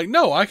 Like,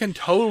 no, I can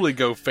totally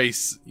go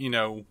face,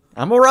 I'm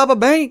gonna rob a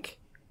bank.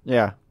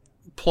 Yeah.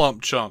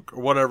 Plump Chunk,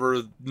 or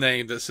whatever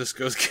name that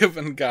Cisco's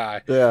given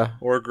guy. Yeah.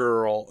 Or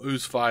girl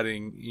who's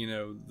fighting,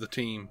 the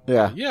team.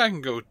 Yeah. Yeah, I can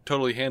go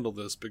totally handle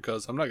this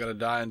because I'm not going to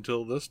die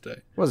until this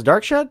day. Was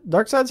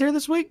Darkseid's here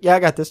this week? Yeah, I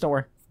got this, don't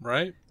worry.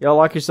 Right? Y'all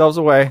lock yourselves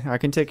away. I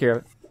can take care of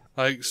it.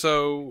 Like,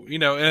 so,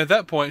 and at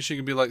that point she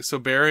can be like, "So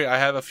Barry, I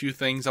have a few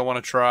things I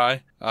want to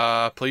try.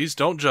 Please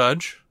don't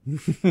judge.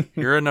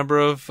 Here are a number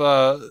of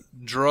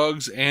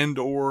drugs and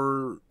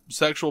or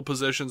sexual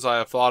positions I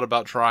have thought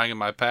about trying in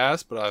my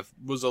past, but I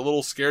was a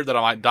little scared that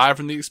I might die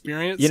from the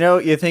experience."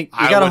 You think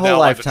you got a whole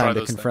lifetime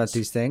to confront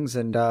these things,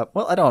 and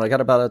well, I don't. I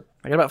got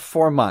about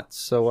 4 months,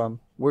 so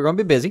we're gonna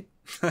be busy.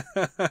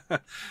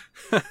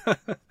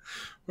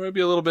 We're gonna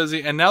be a little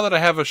busy, and now that I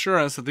have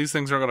assurance that these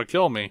things are gonna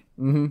kill me,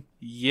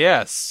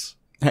 yes.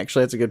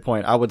 Actually, that's a good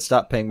point. I would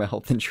stop paying my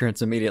health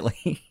insurance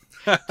immediately.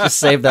 Just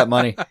save that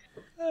money.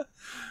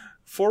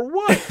 For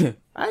what?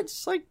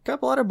 It's like a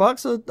couple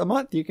 $100 a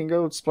month. You can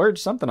go splurge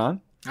something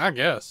on. I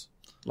guess.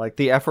 Like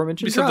the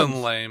aforementioned Be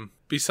something lame.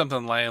 Be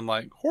something lame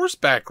like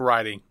horseback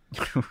riding.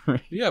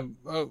 Yeah.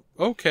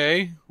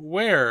 Okay.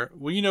 Where?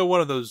 Well,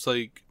 one of those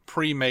like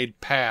pre-made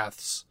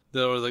paths.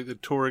 Like the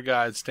tour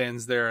guide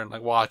stands there and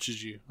like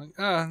watches you. Like,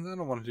 I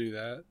don't want to do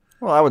that.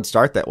 Well, I would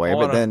start that way,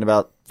 but then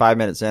about 5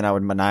 minutes in, I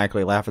would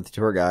maniacally laugh at the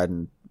tour guide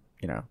and,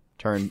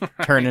 turn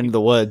into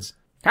the woods.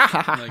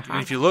 Like,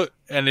 and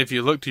if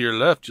you look to your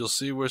left, you'll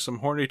see where some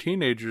horny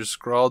teenagers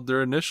scrawled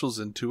their initials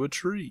into a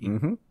tree.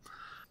 Mm-hmm.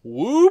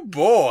 Woo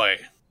boy!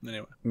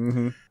 Anyway,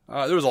 mm-hmm.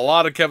 There was a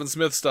lot of Kevin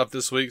Smith stuff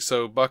this week,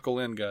 so buckle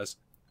in, guys.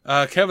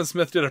 Kevin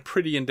Smith did a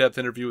pretty in-depth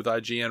interview with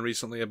IGN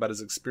recently about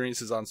his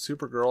experiences on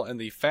Supergirl and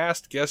the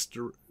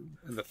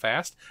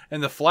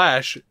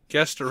Flash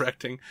guest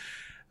directing.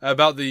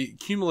 About the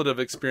cumulative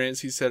experience,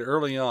 he said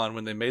early on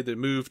when they made the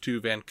move to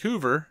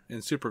Vancouver in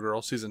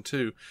Supergirl Season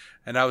 2,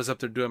 and I was up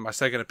there doing my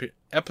second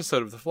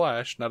episode of The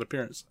Flash, not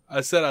appearance. I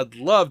said I'd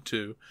love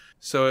to,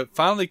 so it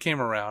finally came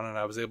around and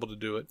I was able to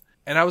do it.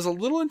 And I was a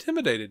little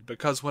intimidated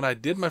because when I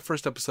did my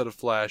first episode of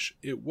Flash,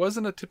 it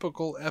wasn't a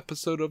typical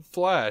episode of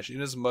Flash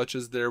in as much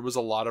as there was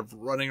a lot of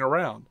running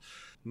around.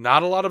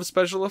 Not a lot of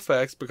special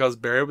effects because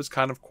Barry was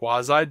kind of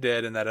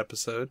quasi-dead in that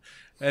episode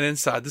and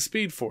inside the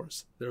Speed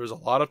Force. There was a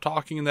lot of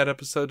talking in that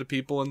episode to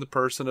people in the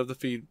person of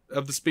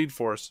the Speed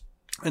Force.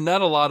 And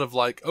not a lot of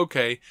like,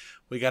 okay,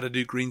 we got to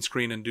do green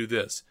screen and do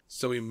this.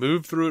 So we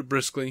moved through it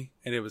briskly,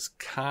 and I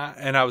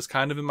was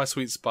kind of in my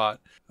sweet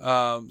spot.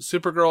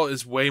 Supergirl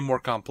is way more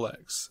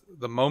complex.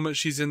 The moment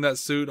she's in that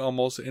suit,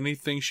 almost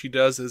anything she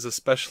does is a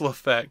special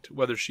effect.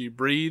 Whether she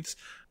breathes,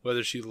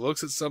 whether she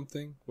looks at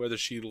something, whether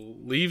she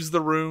leaves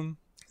the room,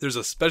 there's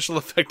a special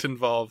effect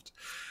involved.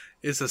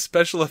 It's a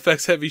special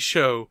effects heavy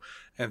show.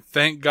 And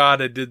thank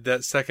God I did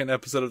that second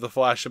episode of The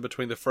Flash in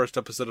between the first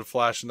episode of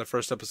Flash and the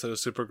first episode of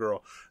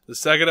Supergirl. The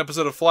second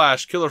episode of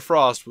Flash, Killer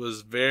Frost,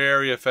 was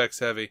very effects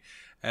heavy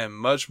and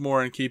much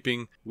more in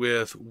keeping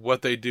with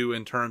what they do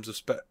in terms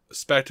of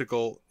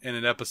spectacle in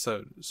an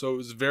episode. So it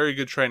was very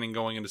good training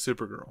going into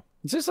Supergirl.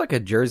 Is this like a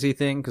Jersey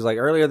thing? Because like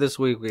earlier this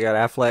week we got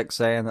Affleck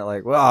saying that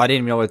like, well, I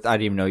didn't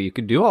even know you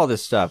could do all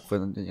this stuff.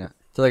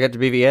 Till I got to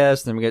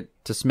BVS, then we get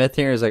to Smith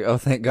here. It's like, oh,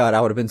 thank God, I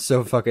would have been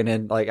so fucking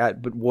in, like,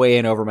 way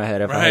in over my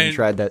head if I hadn't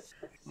tried that,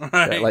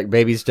 like,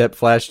 Baby Step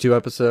Flash 2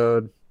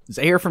 episode. Is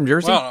Ayer from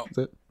Jersey? Well,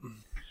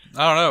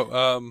 I don't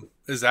know.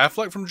 Is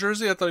Affleck from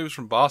Jersey? I thought he was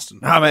from Boston.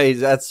 Oh, man,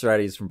 that's right,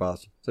 he's from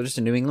Boston. So just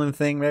a New England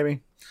thing,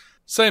 maybe?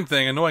 Same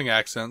thing, annoying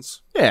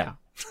accents. Yeah.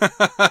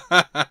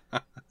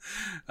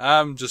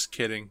 I'm just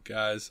kidding,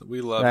 guys.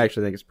 We love it. I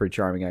actually think it's a pretty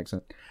charming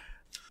accent.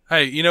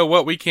 Hey, you know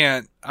what?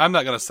 I'm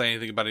not going to say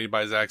anything about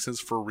anybody's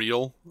accents for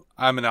real.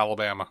 I'm in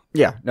Alabama.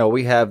 Yeah, no,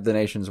 we have the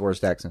nation's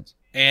worst accents.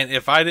 And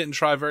if I didn't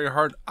try very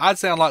hard, I'd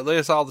sound like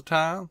this all the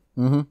time.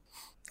 Mm-hmm.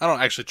 I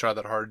don't actually try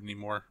that hard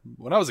anymore.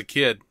 When I was a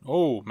kid,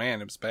 oh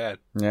man, it was bad.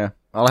 Yeah.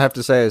 All I have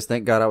to say is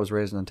thank God I was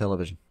raised on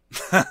television.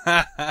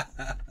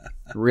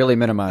 Really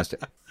minimized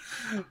it.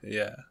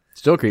 Yeah.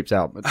 Still creeps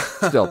out, but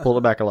still pulled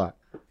it back a lot.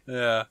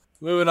 Yeah.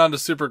 Moving on to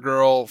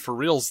Supergirl for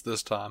reals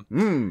this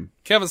time.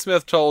 Kevin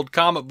Smith told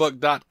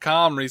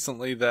comicbook.com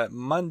recently that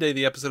Monday,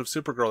 the episode of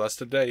Supergirl, that's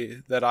today,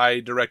 that I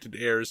directed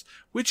airs,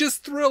 which is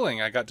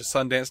thrilling. I got to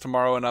Sundance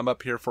tomorrow and I'm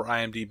up here for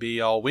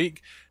IMDb all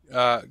week.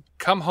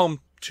 Come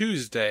home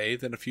Tuesday,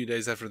 then a few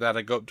days after that,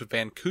 I go up to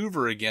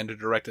Vancouver again to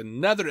direct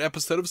another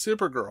episode of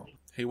Supergirl.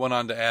 He went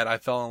on to add, I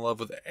fell in love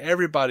with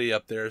everybody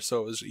up there,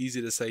 so it was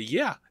easy to say,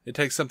 yeah, it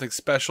takes something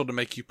special to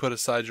make you put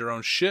aside your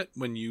own shit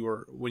when you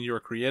are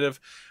creative.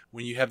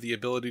 When you have the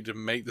ability to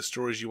make the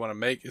stories you want to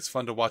make, it's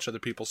fun to watch other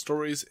people's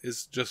stories.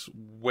 It's just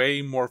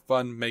way more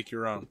fun to make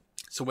your own.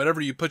 So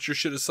whenever you put your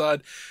shit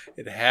aside,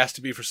 it has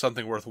to be for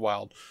something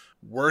worthwhile.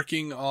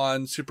 Working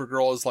on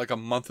Supergirl is like a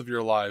month of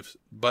your life,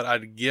 but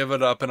I'd give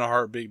it up in a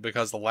heartbeat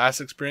because the last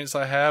experience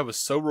I had was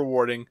so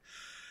rewarding,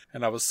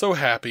 and I was so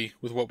happy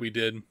with what we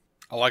did.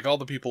 I like all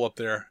the people up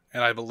there,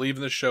 and I believe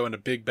in the show in a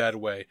big bad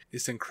way.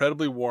 It's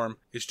incredibly warm.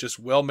 It's just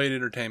well-made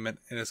entertainment,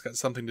 and it's got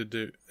something to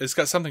do. It's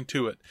got something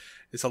to it.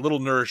 It's a little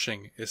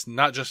nourishing. It's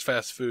not just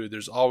fast food.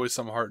 There's always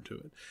some heart to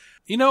it.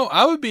 You know,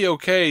 I would be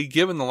okay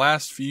given the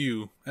last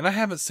few, and I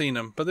haven't seen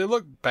them, but they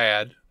look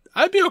bad.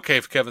 I'd be okay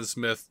if Kevin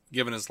Smith,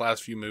 given his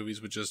last few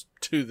movies, would just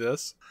do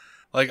this.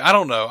 Like, I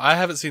don't know. I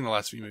haven't seen the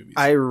last few movies.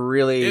 I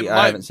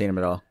haven't seen them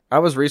at all. I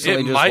was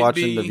recently just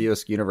watching the View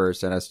Askew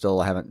universe, and I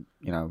still haven't,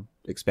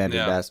 expanded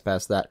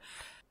past that.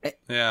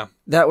 Yeah.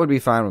 That would be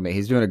fine with me.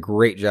 He's doing a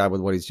great job with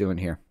what he's doing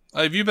here.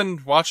 Have you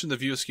been watching the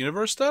View Askew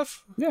universe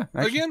stuff? Yeah.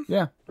 Actually, again?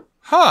 Yeah.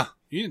 Huh.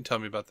 You didn't tell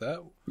me about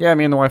that. Yeah,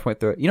 me and the wife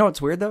went through it. You know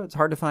what's weird, though? It's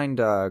hard to find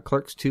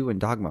Clerks 2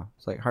 and Dogma.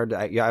 It's like hard to...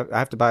 I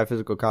have to buy a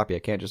physical copy. I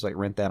can't just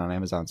rent that on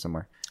Amazon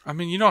somewhere. I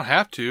mean, you don't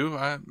have to.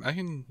 I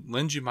can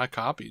lend you my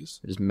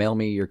copies. Just mail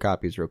me your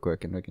copies real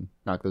quick and we can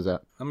knock those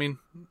out. I mean...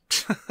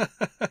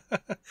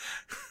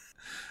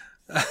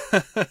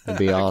 That'd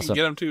be awesome. I can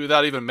get them to you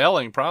without even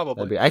mailing,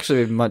 probably. That'd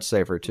be much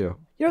safer, too.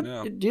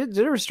 Did it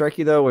ever strike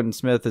you, though, when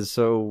Smith is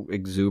so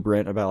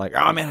exuberant about,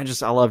 oh, man,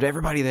 I loved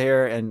everybody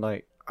there,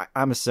 and,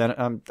 I'm a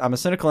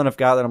cynical enough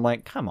guy that I'm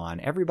like, come on,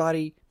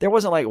 everybody. There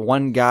wasn't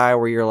one guy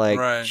where you're like,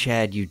 right.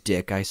 Chad, you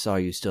dick, I saw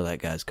you steal that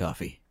guy's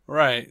coffee.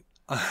 Right.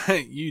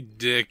 You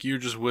dick, you're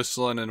just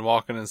whistling and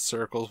walking in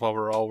circles while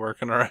we're all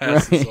working our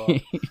asses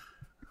off.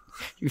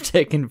 You've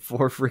taken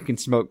 4 freaking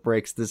smoke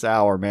breaks this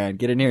hour, man.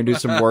 Get in here and do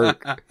some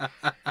work.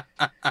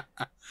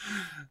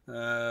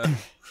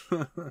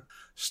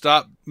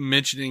 Stop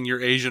mentioning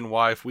your Asian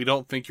wife. We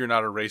don't think you're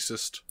not a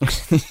racist.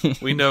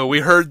 We know.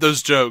 We heard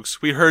those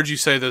jokes. We heard you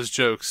say those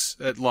jokes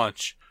at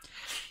lunch.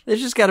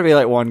 There's just got to be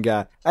one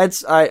guy.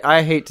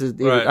 I hate to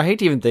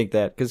even think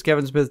that because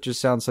Kevin Smith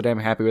just sounds so damn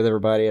happy with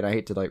everybody, and I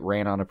hate to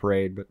rain on a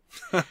parade.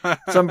 But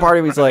some part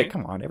of me's right.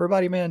 Come on,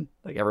 everybody, man,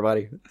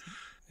 everybody.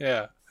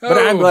 Yeah. But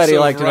I'm glad he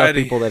liked enough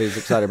people that he's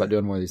excited about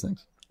doing more of these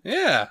things.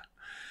 Yeah.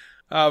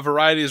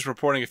 Variety is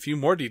reporting a few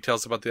more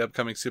details about the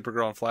upcoming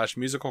Supergirl and Flash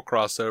musical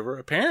crossover.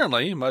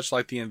 Apparently, much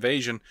like The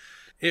Invasion,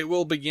 it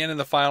will begin in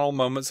the final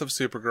moments of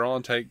Supergirl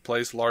and take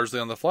place largely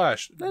on the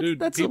Flash.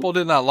 People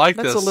did not like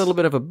this. That's a little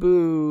bit of a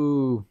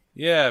boo.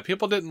 Yeah,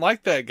 people didn't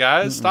like that,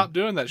 guys. Stop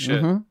doing that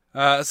shit.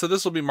 So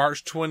this will be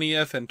March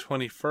 20th and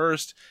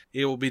 21st.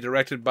 It will be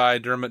directed by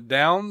Dermot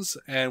Downs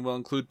and will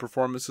include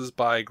performances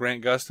by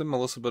Grant Gustin,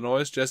 Melissa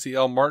Benoist, Jesse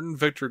L. Martin,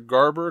 Victor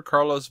Garber,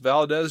 Carlos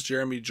Valdez,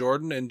 Jeremy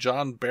Jordan, and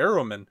John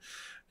Barrowman.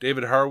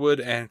 David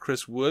Harwood and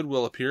Chris Wood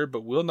will appear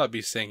but will not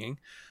be singing.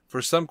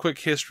 For some quick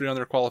history on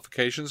their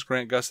qualifications,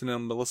 Grant Gustin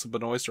and Melissa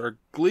Benoist are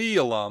Glee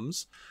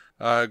alums.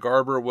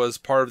 Garber was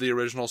part of the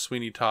original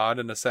Sweeney Todd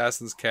and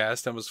Assassins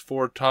cast and has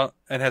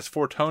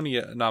 4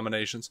 Tony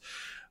nominations.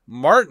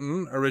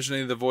 Martin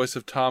originated the voice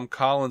of Tom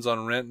Collins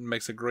on Rent and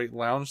makes a great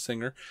lounge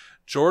singer.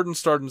 Jordan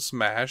starred in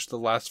Smash the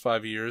last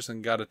 5 years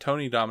and got a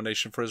Tony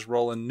nomination for his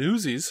role in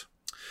Newsies.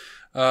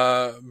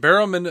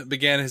 Barrowman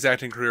began his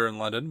acting career in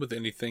London with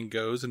Anything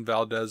Goes, and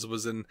Valdez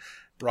was in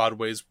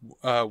Broadway's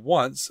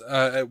once.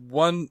 At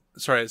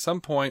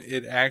some point,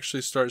 it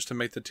actually starts to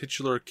make the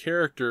titular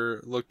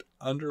character look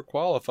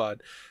underqualified.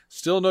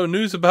 Still no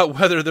news about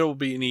whether there will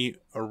be any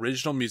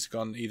original music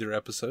on either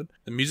episode.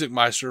 The music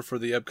meister for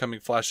the upcoming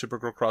Flash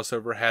Supergirl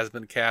crossover has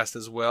been cast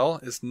as well.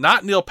 It's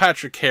not Neil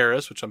Patrick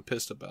Harris, which I'm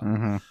pissed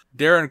about.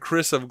 Darren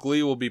Criss of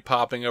Glee will be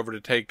popping over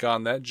to take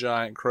on that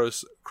giant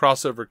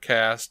crossover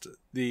cast.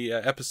 The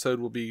episode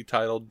will be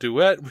titled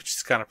Duet, which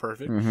is kind of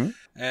perfect.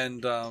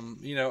 And, I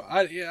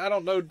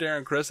don't know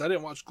Darren Criss. I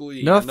didn't watch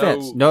Glee. No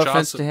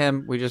offense to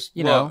him. We just,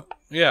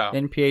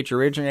 NPH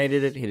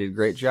originated it. He did a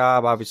great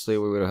job. Obviously,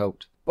 we would have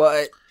hoped.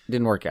 But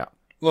didn't work out.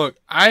 Look,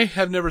 I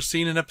have never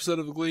seen an episode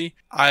of Glee.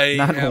 I'm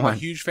a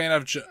huge fan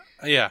of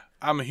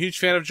I'm a huge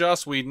fan of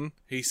Joss Whedon.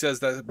 He says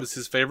that was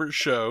his favorite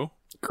show.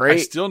 Great. I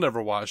still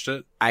never watched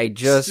it.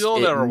 It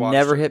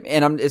never hit me.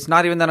 And it's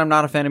not even that I'm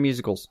not a fan of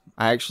musicals.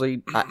 I'm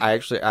like,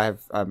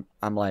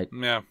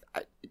 yeah.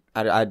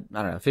 I don't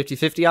know,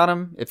 50-50 on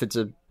them. If it's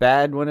a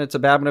bad one, it's a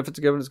bad one. If it's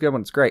a good one, it's a good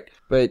one. It's great.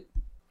 But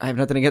I have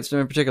nothing against them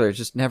in particular. It's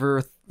just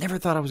never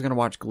thought I was going to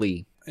watch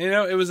Glee. You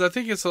know, I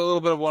think it's a little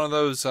bit of one of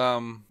those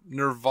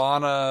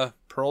Nirvana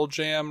Pearl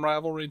Jam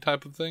rivalry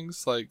type of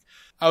things. Like,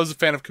 I was a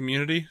fan of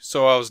Community,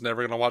 so I was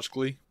never going to watch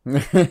Glee.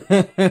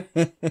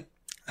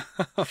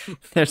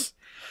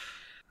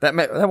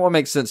 That won't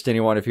make sense to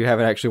anyone if you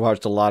haven't actually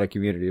watched a lot of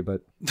Community,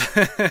 but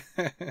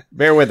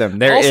bear with him.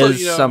 There also,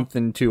 is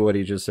something to what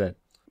he just said.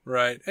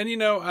 Right. And,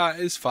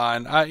 it's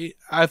fine.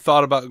 I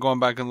thought about going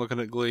back and looking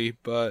at Glee,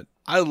 but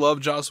I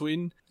love Joss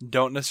Whedon.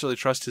 Don't necessarily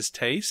trust his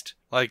taste,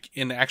 like,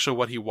 in actually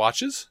what he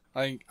watches.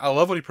 Like, I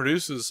love what he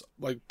produces,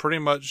 like, pretty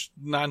much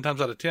 9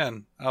 times out of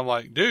 10. I'm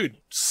like, dude,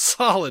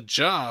 solid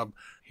job.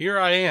 Here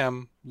I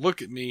am.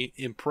 Look at me,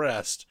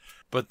 impressed.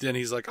 But then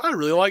he's like, I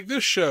really like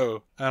this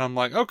show. And I'm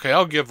like, okay,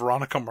 I'll give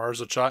Veronica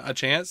Mars a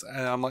chance.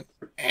 And I'm like,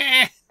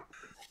 eh.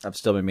 I've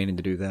still been meaning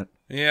to do that.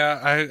 Yeah,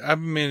 I've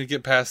been meaning to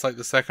get past like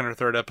the 2nd or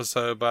 3rd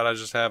episode, but I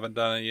just haven't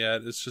done it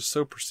yet. It's just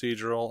so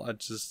procedural.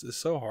 It's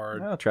so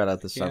hard. I'll try it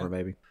out this summer,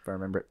 maybe, if I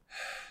remember it.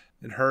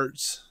 It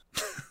hurts.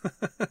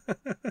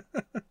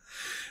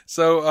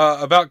 So,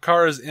 about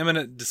Kara's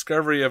imminent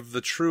discovery of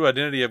the true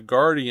identity of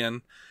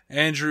Guardian,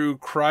 Andrew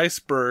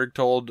Kreisberg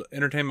told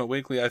Entertainment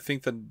Weekly, I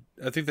think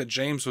that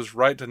James was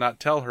right to not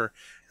tell her.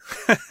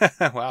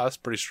 Wow, that's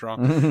pretty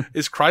strong.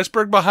 Is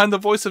Kreisberg behind the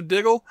voice of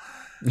Diggle?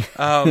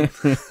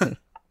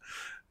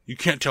 You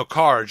can't tell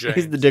Kara, James.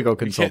 He's the Diggle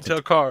consultant. You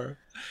can't tell Kara.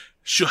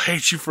 She'll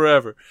hate you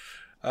forever.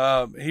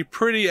 He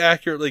pretty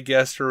accurately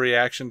guessed her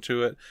reaction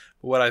to it.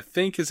 But what I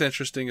think is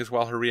interesting is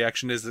while her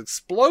reaction is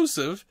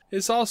explosive,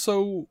 it's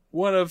also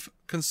one of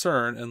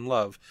concern and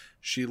love.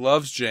 She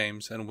loves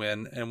James, and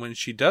when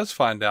she does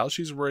find out,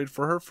 she's worried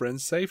for her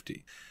friend's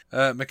safety.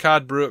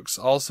 Mikad Brooks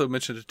also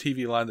mentioned a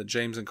TV line that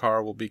James and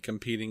Kara will be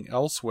competing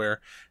elsewhere.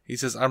 He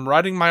says, I'm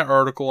writing my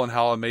article on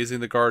how amazing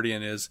the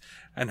Guardian is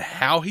and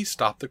how he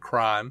stopped the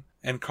crime.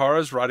 And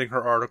Kara's writing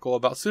her article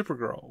about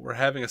Supergirl. We're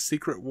having a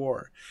secret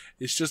war.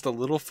 It's just a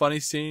little funny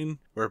scene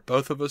where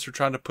both of us are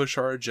trying to push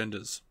our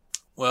agendas.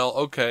 Well,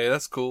 okay,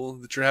 that's cool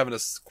that you're having a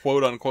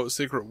quote-unquote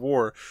secret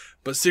war,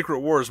 but Secret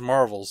War is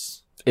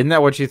Marvel's. Isn't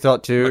that what you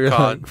thought, too?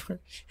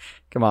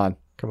 Come on.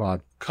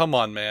 Come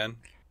on, man.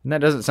 And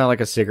that doesn't sound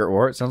like a secret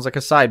war. It sounds like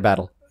a side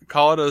battle.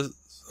 Call it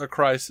a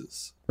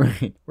crisis.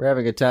 Right. We're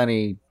having a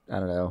tiny, I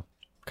don't know,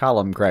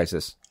 column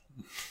crisis.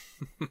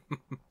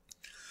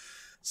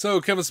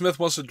 So, Kevin Smith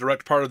wants to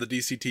direct part of the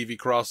DCTV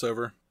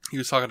crossover. He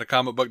was talking to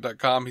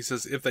comicbook.com. He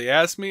says, if they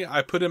ask me,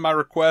 I put in my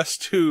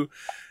request to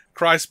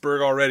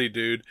Kreisberg already,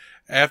 dude.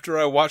 After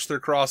I watched their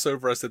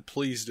crossover, I said,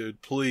 please,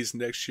 dude, please,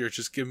 next year,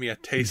 just give me a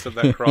taste of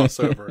that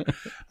crossover.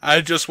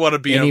 I just want to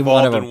be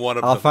involved in one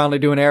of them. I'll finally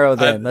do an Arrow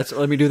then.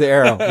 Let me do the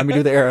Arrow. Let me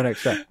do the Arrow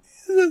next time.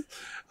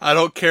 I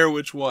don't care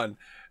which one.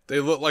 They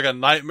look like a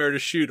nightmare to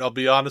shoot, I'll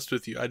be honest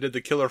with you. I did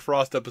the Killer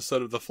Frost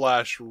episode of The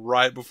Flash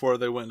right before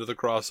they went into the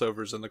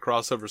crossovers. And the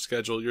crossover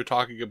schedule, you're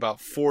talking about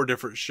 4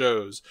 different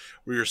shows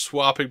where you're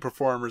swapping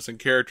performers and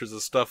characters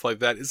and stuff like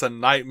that. It's a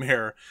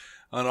nightmare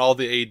on all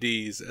the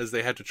ADs as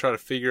they have to try to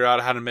figure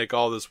out how to make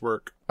all this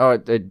work. Oh,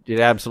 it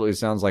absolutely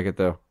sounds like it,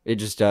 though. It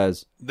just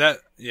does.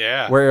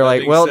 Yeah. Where you're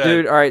like, well,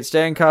 dude, all right,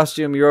 stay in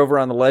costume. You're over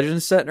on the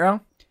Legends set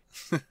now.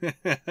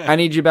 I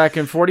need you back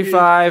in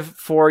 45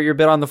 for your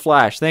bit on The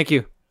Flash. Thank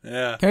you.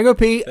 Yeah. Can I go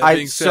pee?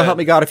 So help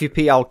me God, if you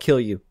pee, I'll kill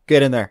you.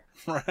 Get in there.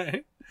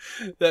 Right.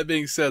 That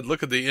being said,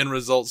 look at the end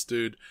results,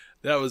 dude.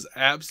 That was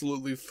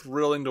absolutely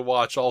thrilling to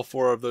watch all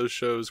 4 of those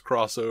shows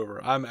cross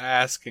over. I'm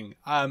asking.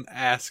 I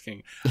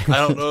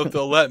don't know if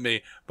they'll let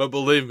me, but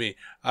believe me,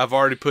 I've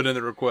already put in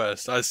the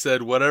request. I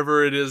said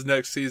whatever it is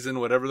next season,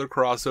 whatever the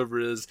crossover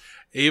is,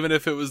 even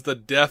if it was the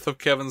death of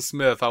Kevin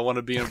Smith, I want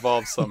to be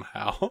involved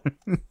somehow.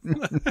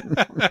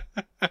 The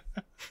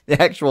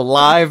actual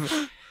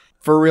live,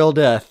 for real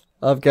death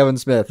of Kevin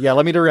Smith. Yeah,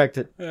 let me direct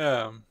it.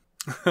 Yeah.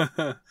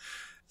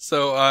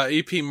 So,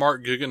 EP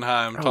Mark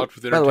Guggenheim talked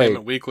with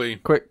Entertainment Weekly.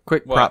 Quick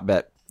prop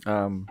bet.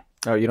 You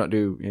don't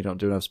do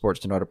enough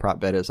sports to know what a prop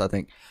bet is, I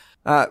think.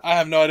 I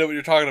have no idea what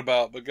you're talking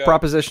about, but go.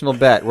 Propositional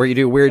bet, where you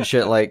do weird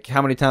shit like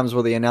how many times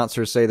will the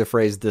announcer say the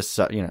phrase this,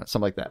 something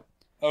like that.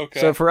 Okay.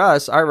 So for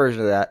us, our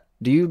version of that,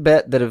 do you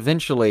bet that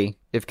eventually,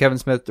 if Kevin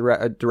Smith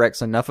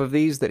directs enough of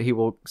these, that he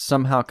will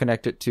somehow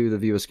connect it to the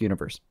Viewisk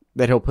universe?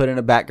 That he'll put in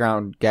a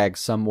background gag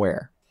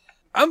somewhere?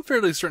 I'm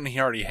fairly certain he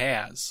already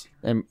has.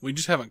 And we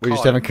just haven't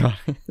caught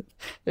it.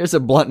 There's a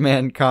Blunt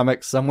Man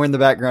comic somewhere in the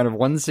background of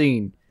one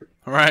scene.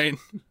 Right.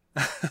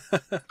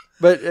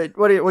 But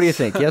what do you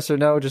think? Yes or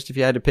no? Just if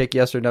you had to pick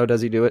yes or no,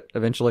 does he do it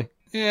eventually?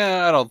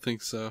 Yeah, I don't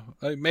think so.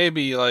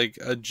 Maybe like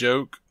a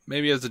joke.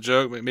 Maybe as a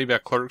joke. Maybe a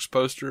Clerks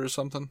poster or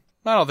something.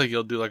 I don't think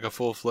he'll do like a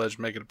full-fledged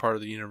make it a part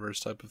of the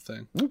universe type of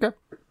thing. Okay.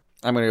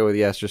 I'm going to go with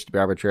yes just to be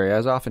arbitrary,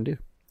 as I often do.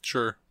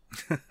 Sure.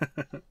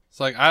 It's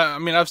like, I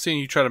mean, I've seen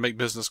you try to make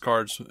business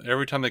cards.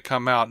 Every time they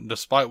come out, and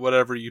despite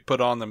whatever you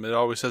put on them, it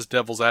always says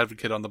Devil's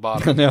Advocate on the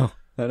bottom.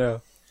 I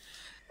know.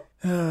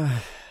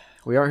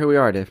 We are who we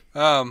are, Dave.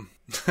 I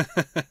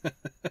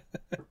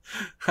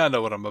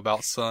know what I'm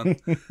about, son.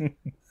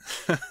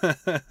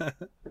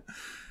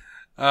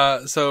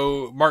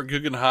 So Mark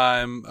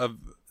Guggenheim of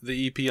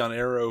the EP on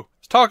Arrow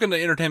was talking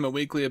to Entertainment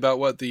Weekly about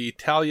what the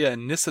Talia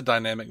and Nyssa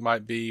dynamic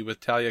might be, with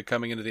Talia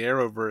coming into the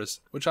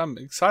Arrowverse, which I'm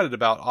excited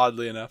about,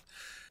 oddly enough.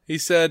 He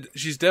said,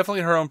 she's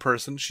definitely her own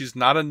person. She's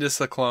not a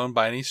Nyssa clone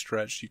by any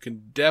stretch. You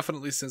can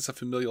definitely sense a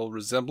familial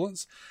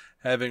resemblance.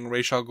 Having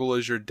Ra's al Ghul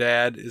as your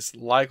dad is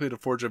likely to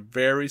forge a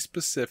very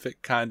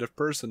specific kind of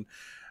person.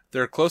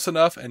 They're close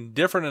enough and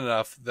different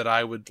enough that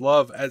I would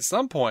love at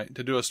some point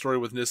to do a story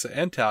with Nyssa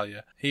and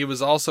Talia. He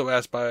was also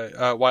asked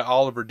by why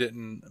Oliver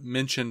didn't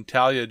mention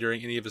Talia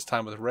during any of his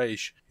time with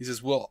Ra's. He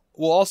says, we'll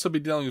also be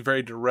dealing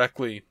very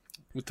directly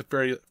with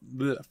the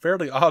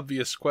fairly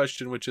obvious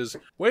question, which is,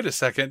 wait a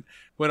second,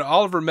 when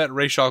Oliver met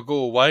Ra's al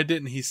Ghul, why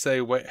didn't he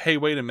say, hey,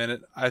 wait a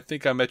minute, I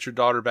think I met your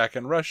daughter back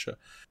in Russia?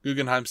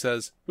 Guggenheim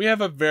says, we have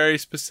a very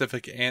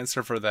specific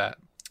answer for that.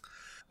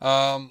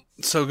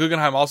 So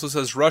Guggenheim also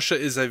says Russia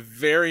is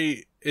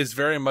very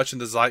much in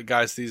the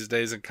zeitgeist these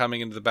days, and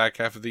coming into the back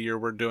half of the year,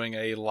 we're doing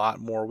a lot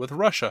more with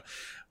Russia.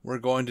 We're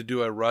going to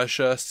do a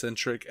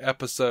Russia-centric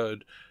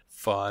episode.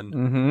 Fun.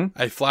 Mm-hmm.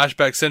 A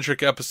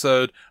flashback-centric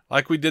episode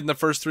like we did in the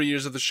first 3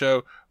 years of the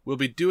show. We'll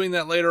be doing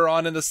that later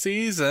on in the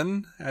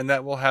season, and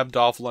that will have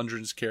Dolph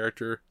Lundgren's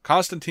character,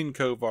 Konstantin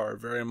Kovar,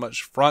 very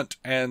much front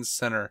and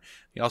center.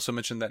 He also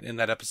mentioned that in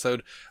that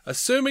episode,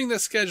 assuming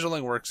that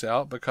scheduling works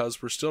out,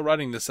 because we're still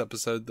writing this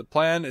episode, the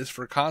plan is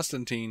for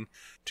Konstantin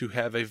to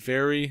have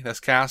that's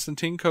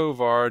Konstantin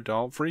Kovar,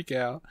 don't freak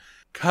out,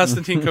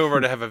 Konstantin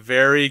Kovar to have a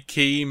very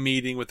key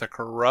meeting with a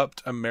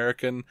corrupt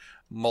American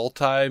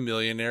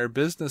multi-millionaire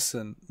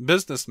businessman.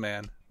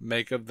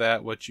 Make of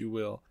that what you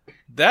will.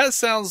 That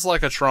sounds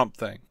like a Trump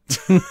thing.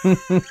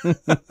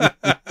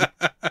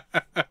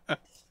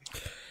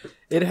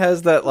 It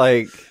has that,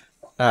 like,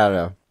 I don't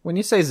know. When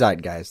you say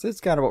zeitgeist,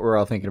 that's kind of what we're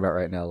all thinking about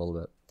right now a little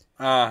bit.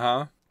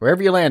 Uh-huh.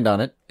 Wherever you land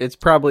on it, it's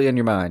probably in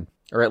your mind,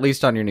 or at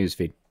least on your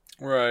newsfeed.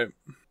 Right.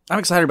 I'm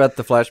excited about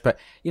the flashback.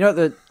 You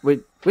know,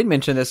 we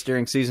mentioned this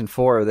during season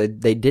 4.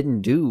 They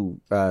didn't do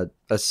a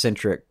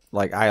centric,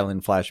 like,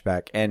 island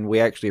flashback, and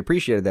we actually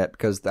appreciated that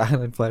because the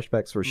island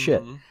flashbacks were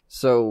shit.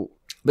 So,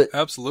 but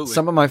absolutely,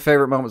 some of my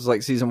favorite moments,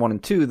 like season 1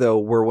 and 2, though,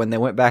 were when they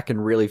went back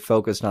and really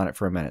focused on it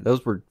for a minute.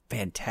 Those were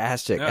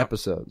fantastic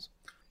episodes.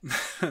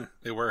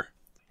 They were.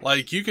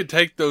 Like, you could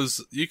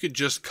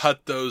just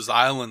cut those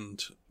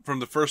island from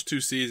the first 2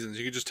 seasons.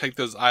 You could just take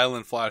those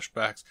island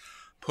flashbacks,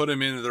 put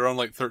them into their own,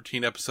 like,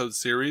 13 episode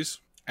series,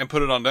 and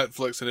put it on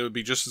Netflix, and it would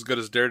be just as good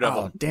as Daredevil.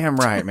 Oh, damn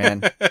right,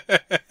 man.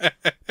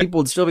 People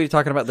would still be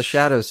talking about the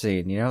shadow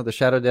scene, the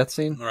shadow death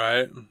scene.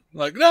 Right.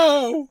 Like,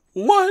 no!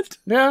 What?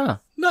 Yeah.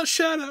 Not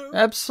Shadow.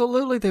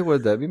 Absolutely they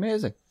would. That'd be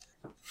amazing.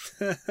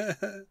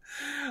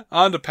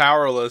 On to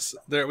Powerless.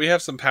 We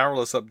have some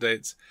Powerless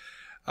updates.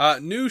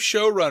 New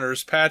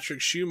showrunners, Patrick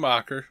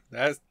Schumacher.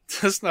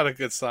 That's not a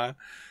good sign.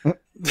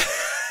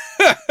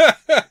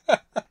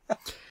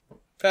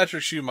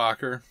 Patrick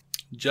Schumacher,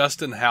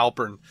 Justin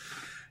Halpern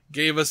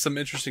gave us some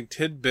interesting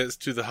tidbits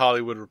to The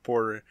Hollywood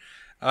Reporter.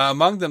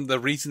 Among them, the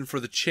reason for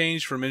the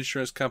change from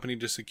insurance company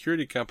to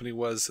security company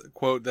was,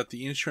 quote, that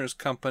the insurance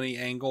company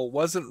angle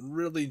wasn't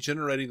really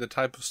generating the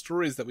type of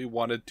stories that we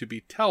wanted to be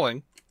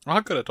telling.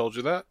 I could have told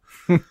you that.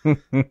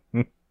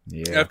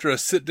 Yeah. After a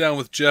sit-down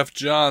with Jeff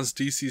Johns,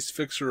 DC's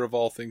fixer of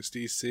all things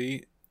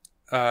DC,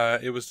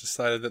 it was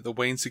decided that the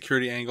Wayne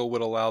security angle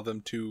would allow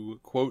them to,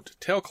 quote,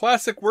 tell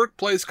classic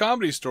workplace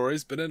comedy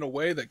stories, but in a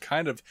way that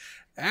kind of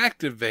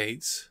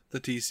activates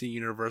the DC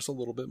universe a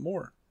little bit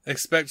more.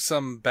 Expect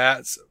some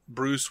Bat's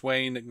Bruce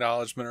Wayne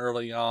acknowledgement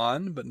early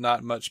on, but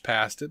not much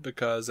past it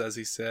because, as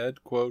he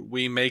said, quote,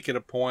 we make it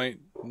a point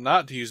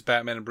not to use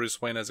Batman and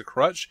Bruce Wayne as a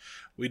crutch.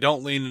 We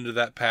don't lean into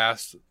that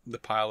past the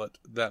pilot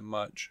that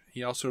much.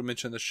 He also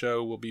mentioned the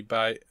show will be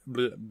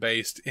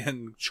based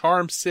in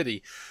Charm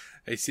City,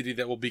 a city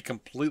that will be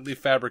completely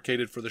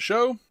fabricated for the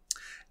show,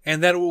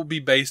 and that it will be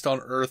based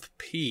on Earth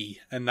P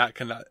and not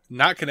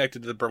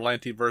connected to the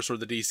Berlanti-verse or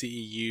the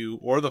DCEU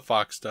or the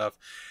Fox stuff.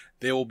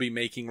 They will be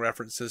making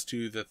references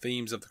to the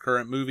themes of the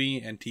current movie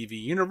and TV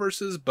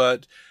universes,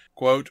 but,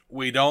 quote,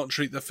 we don't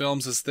treat the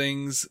films as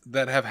things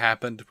that have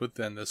happened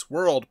within this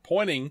world.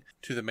 Pointing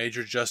to the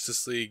major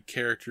Justice League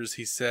characters,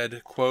 he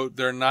said, quote,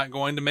 they're not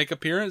going to make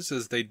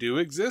appearances. They do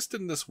exist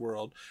in this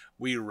world.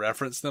 We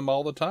reference them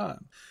all the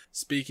time.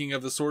 Speaking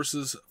of the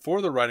sources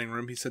for the writing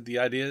room, he said the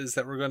idea is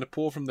that we're going to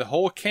pull from the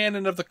whole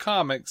canon of the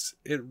comics.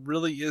 It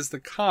really is the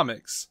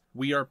comics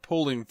we are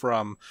pulling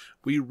from.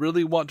 We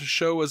really want to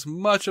show as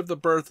much of the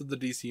birth of the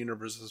DC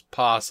universe as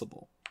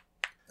possible.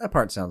 That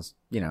part sounds,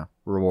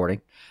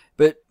 rewarding.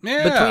 But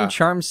between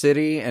Charm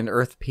City and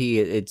Earth P,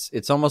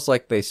 it's almost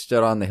like they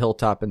stood on the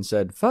hilltop and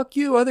said, fuck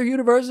you, other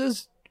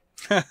universes.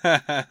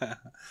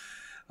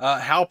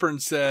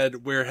 Halpern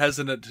said, we're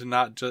hesitant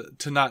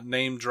to not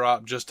name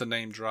drop just to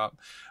name drop.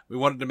 We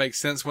want it to make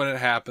sense when it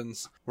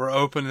happens. We're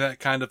open to that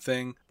kind of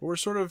thing, but we're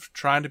sort of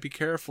trying to be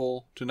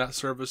careful to not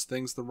service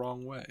things the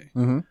wrong way,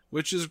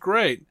 which is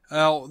great.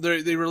 Now,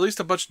 they released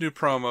a bunch of new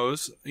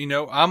promos. You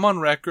know, I'm on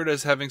record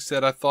as having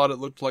said I thought it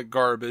looked like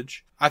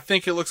garbage. I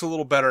think it looks a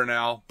little better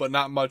now, but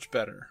not much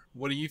better.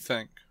 What do you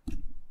think?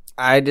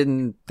 I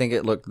didn't think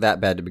it looked that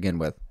bad to begin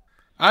with.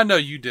 I know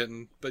you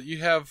didn't, but you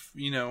have,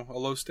 a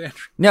low standard.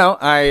 No,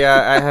 I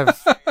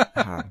have,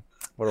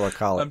 what do I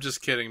call it? I'm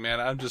just kidding, man.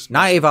 I'm just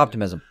naive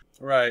optimism.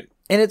 Right.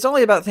 And it's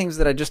only about things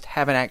that I just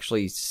haven't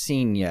actually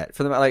seen yet.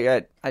 For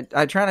the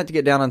I try not to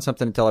get down on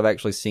something until I've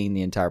actually seen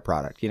the entire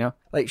product, you know?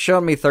 Like,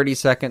 showing me 30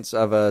 seconds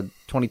of a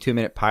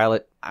 22-minute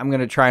pilot, I'm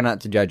going to try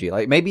not to judge you.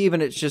 Like, maybe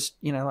even it's just,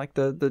 like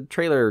the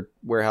trailer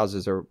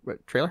warehouses or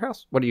trailer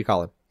house? What do you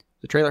call it?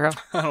 The trailer house?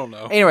 I don't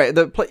know. Anyway,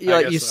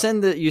 you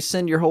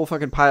send your whole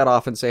fucking pilot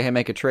off and say, hey,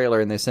 make a trailer,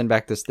 and they send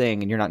back this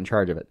thing, and you're not in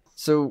charge of it.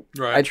 So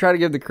I try to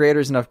give the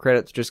creators enough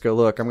credit to just go,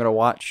 look, I'm going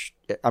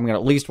to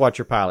at least watch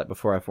your pilot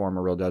before I form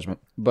a real judgment.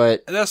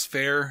 But that's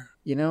fair.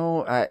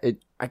 I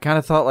kind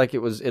of thought like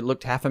it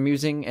looked half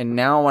amusing, and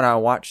now when I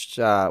watched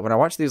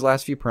these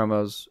last few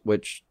promos,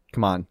 which,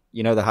 come on,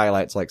 the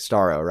highlights like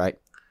Starro, right?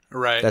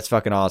 Right. That's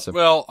fucking awesome.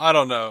 Well, I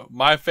don't know.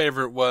 My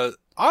favorite was,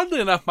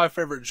 oddly enough,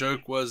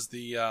 joke was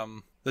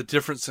the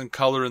difference in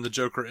color in the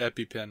Joker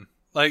EpiPen.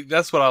 Like,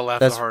 that's what I laughed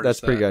the hardest That's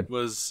pretty good.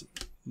 Was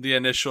the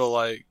initial,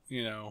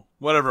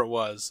 whatever it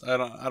was. I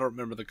don't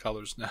remember the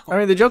colors now. I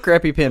mean, the Joker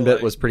EpiPen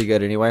bit was pretty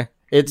good anyway.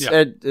 It's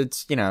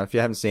if you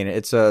haven't seen it,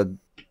 it's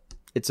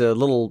a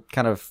little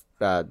kind of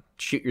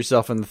shoot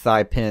yourself in the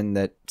thigh pin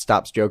that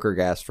stops Joker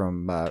gas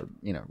from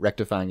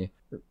rectifying you.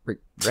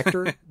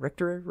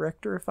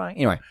 Rectifying?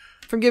 Anyway,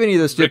 from giving you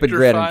the stupid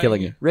grin and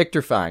killing you.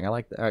 Rectifying. I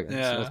like that. Okay,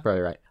 yeah. So that's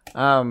probably right.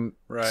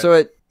 Right.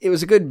 So it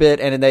was a good bit,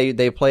 and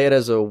they play it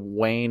as a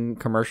Wayne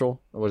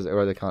commercial. What is it?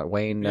 Or they call it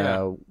Wayne?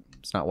 Yeah.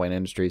 It's not Wayne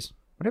Industries.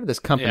 Whatever this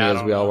company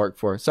is we all work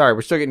for. Sorry,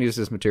 we're still getting used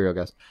to this material,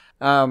 guys.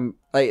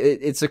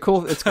 It's a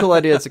cool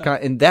idea.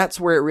 And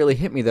that's where it really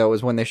hit me, though,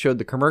 was when they showed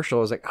the commercial.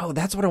 I was like, oh,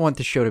 that's what I want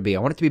this show to be. I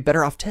want it to be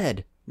Better Off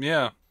Ted.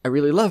 Yeah. I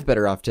really love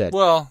Better Off Ted.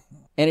 Well,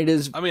 and it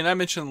is. I mean, I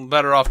mentioned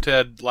Better Off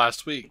Ted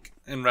last week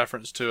in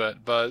reference to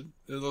it, but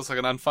it looks like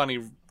an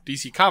unfunny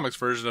DC Comics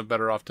version of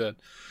Better Off Ted.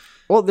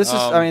 Well, this is,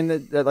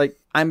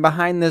 I'm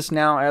behind this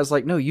now as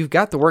no, you've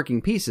got the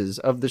working pieces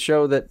of the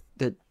show that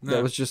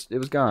was just, it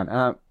was gone.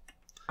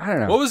 I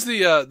don't know. What was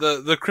the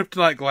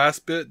kryptonite glass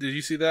bit? Did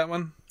you see that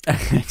one?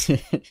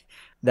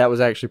 That was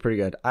actually pretty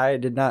good. I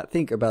did not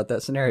think about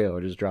that scenario.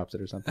 I just dropped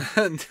it or something.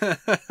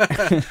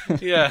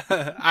 Yeah,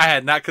 I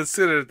had not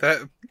considered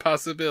that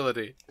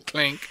possibility.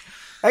 Clink.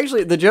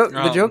 Actually, the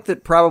joke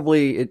that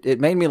probably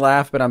it made me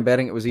laugh, but I'm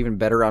betting it was even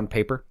better on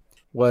paper,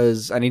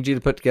 was I need you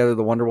to put together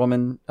the Wonder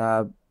Woman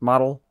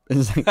model.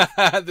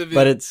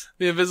 But it's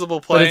the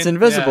invisible plane. But it's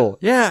invisible.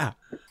 Yeah.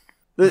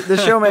 The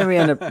show may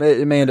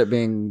end up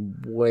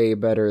being way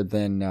better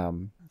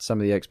than some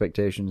of the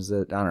expectations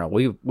that I don't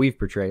know we've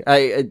portrayed.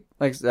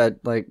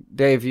 Like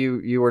Dave,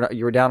 you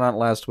were down on it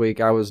last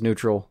week. I was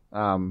neutral.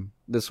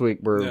 This week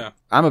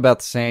I'm about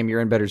the same.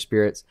 You're in better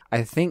spirits.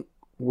 I think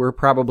we're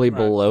probably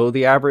below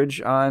the average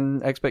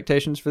on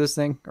expectations for this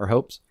thing, or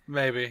hopes.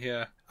 Maybe,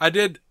 yeah.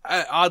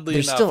 Oddly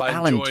There's enough, still I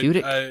Alan enjoyed.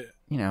 Tudyk.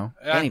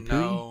 I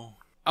know.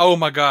 Oh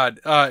my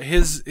God!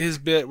 His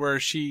bit where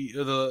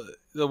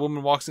the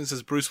woman walks in and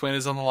says, Bruce Wayne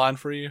is on the line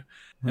for you.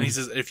 And he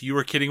says, if you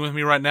were kidding with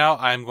me right now,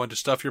 I am going to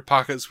stuff your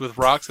pockets with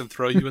rocks and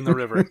throw you in the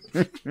river.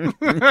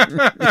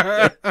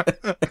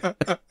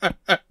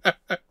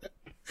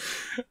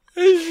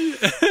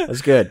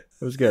 That's good.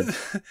 It was good.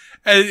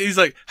 And he's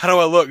like, how do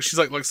I look? She's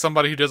like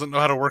somebody who doesn't know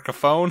how to work a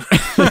phone.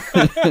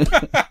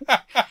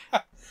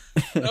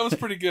 That was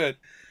pretty good.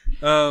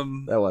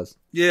 That was.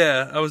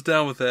 Yeah, I was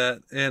down with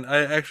that. And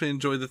I actually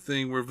enjoyed the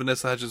thing where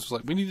Vanessa Hudgens was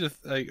like, we need to,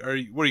 what are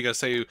you going to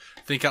say?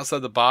 Think outside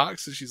the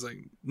box? And she's like,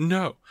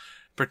 no,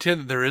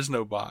 pretend that there is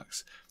no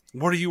box.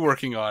 What are you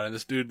working on? And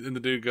the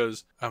dude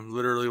goes, I'm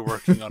literally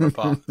working on a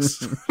box.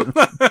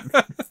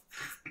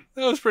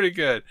 That was pretty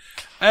good.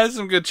 I had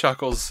some good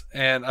chuckles,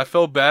 and I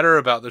felt better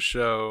about the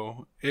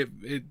show.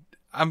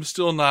 I'm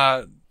still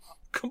not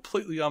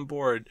completely on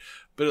board,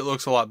 but it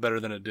looks a lot better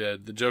than it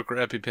did. The Joker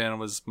EpiPen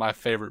was my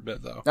favorite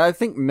bit, though. I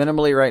think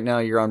minimally right now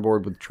you're on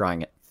board with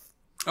trying it.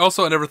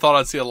 Also, I never thought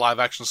I'd see a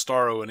live-action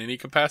Starro in any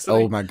capacity.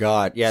 Oh, my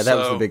God. Yeah, that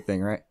was the big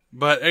thing, right?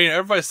 But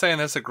everybody's saying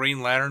that's a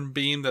Green Lantern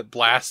beam that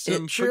blasts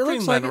him. Sure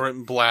Green Lantern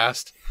wouldn't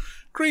blast.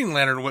 Green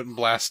Lantern wouldn't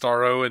blast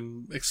Starro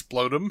and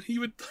explode him. He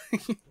would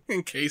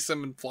encase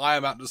him and fly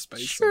him out into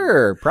space.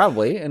 Sure,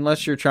 probably.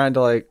 Unless you're trying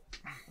to,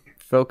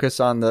 focus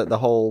on the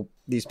whole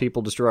these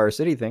people destroy our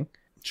city thing.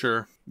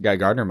 Sure. Guy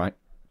Gardner might.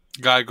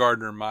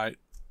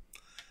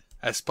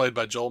 As played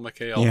by Joel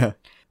McHale. Yeah.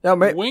 No,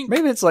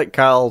 maybe it's like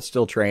Kyle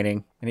still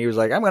training, and he was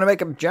like, I'm going to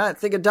make a giant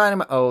thing of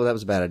dynamite. Oh, that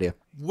was a bad idea.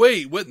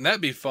 Wait, wouldn't that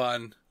be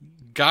fun?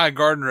 Guy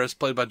Gardner as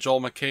played by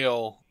Joel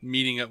McHale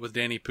meeting up with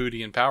Danny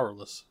Pudi in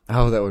Powerless.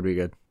 Oh, that would be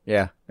good.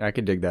 Yeah, I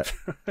could dig that.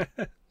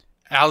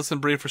 Allison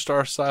Brie for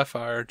Star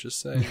Sapphire, just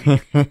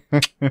saying.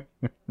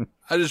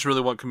 I just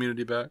really want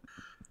Community back.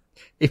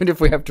 Even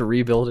if we have to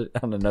rebuild it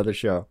on another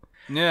show.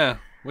 Yeah.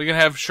 We can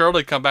have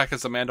Shirley come back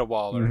as Amanda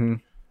Waller. Mm-hmm.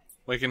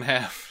 We can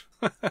have...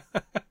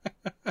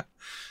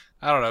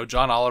 I don't know,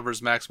 John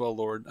Oliver's Maxwell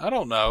Lord. I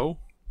don't know.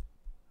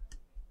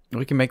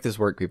 We can make this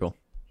work, people.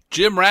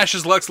 Jim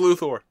Rash's Lex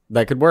Luthor.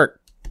 That could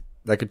work.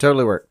 That could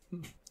totally work.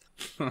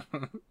 No,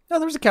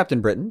 there was a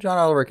Captain Britain. John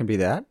Oliver can be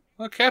that.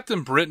 Well,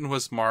 Captain Britain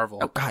was Marvel.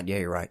 Oh, God, yeah,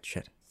 you're right.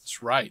 Shit.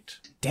 That's right.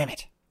 Damn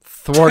it.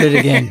 Thwarted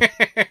again.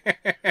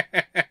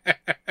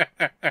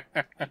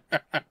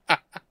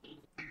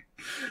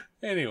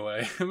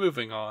 Anyway,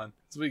 moving on.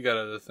 We got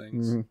other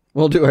things. Mm-hmm.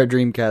 We'll do our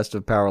Dreamcast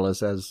of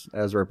Powerless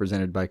as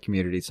represented by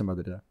Community some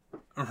other day.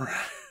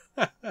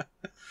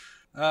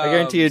 I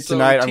guarantee you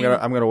tonight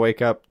I'm gonna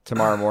wake up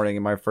tomorrow morning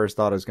and my first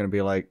thought is gonna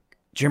be like,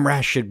 Jim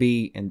Rash should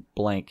be in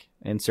blank.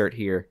 Insert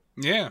here.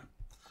 Yeah.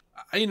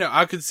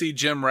 I could see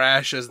Jim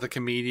Rash as the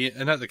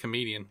comedian, not the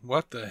comedian.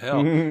 What the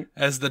hell?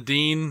 As the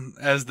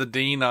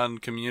dean on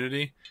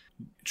Community,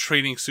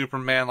 treating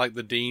Superman like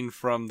the dean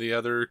from the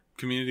other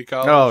community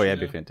college. Oh yeah,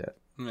 it'd be fantastic.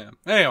 Yeah.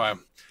 Anyway,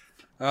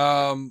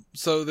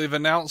 so they've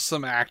announced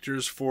some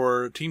actors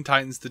for Teen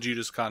Titans: The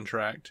Judas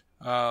Contract.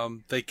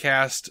 They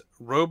cast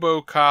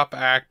RoboCop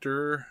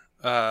actor,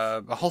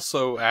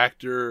 also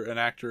an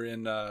actor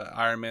in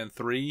Iron Man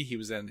 3. He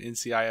was in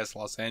NCIS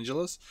Los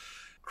Angeles.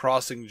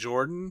 Crossing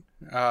Jordan,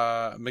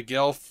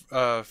 Miguel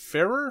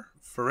Ferrer.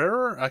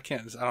 I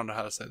don't know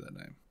how to say that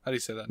name. How do you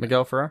say that name?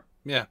 Miguel Ferrer?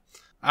 Yeah.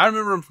 I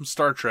remember him from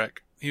Star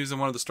Trek. He was in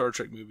one of the Star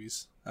Trek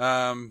movies.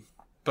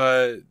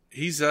 But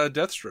he's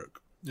Deathstroke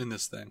in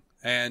this thing.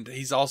 And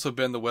he's also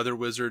been the Weather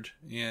Wizard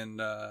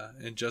in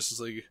Justice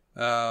League.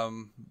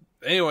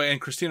 Anyway,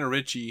 and Christina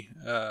Ricci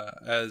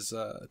as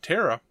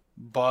Tara.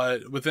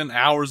 But within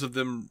hours of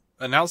them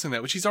announcing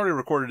that, which he's already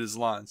recorded his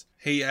lines,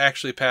 he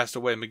actually passed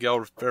away.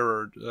 Miguel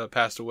Ferrer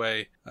passed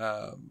away,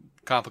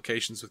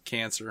 complications with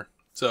cancer.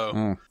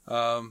 So,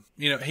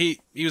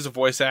 he was a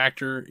voice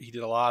actor. He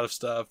did a lot of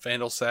stuff.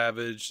 Vandal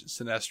Savage,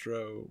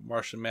 Sinestro,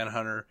 Martian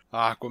Manhunter,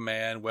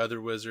 Aquaman,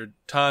 Weather Wizard,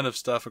 ton of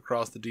stuff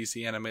across the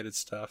DC animated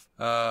stuff.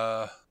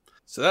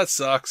 So that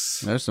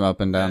sucks. There's some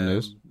up and down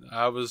news.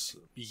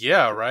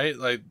 Right?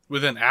 Like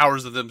within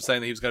hours of them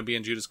saying that he was going to be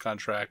in Judas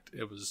Contract,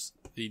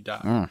 he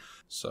died.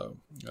 So,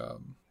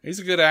 he's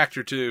a good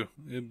actor too.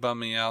 It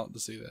bummed me out to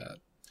see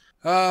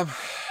that.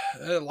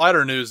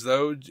 Lighter news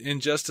though,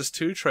 Injustice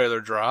 2 trailer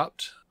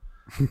dropped.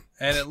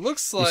 And it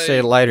looks like... You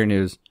say lighter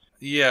news.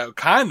 Yeah,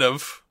 kind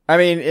of. I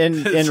mean,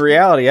 in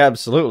reality,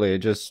 absolutely.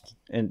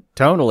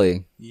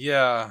 Tonally.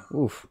 Yeah.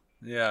 Oof.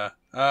 Yeah.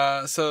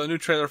 So a new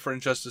trailer for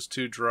Injustice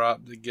 2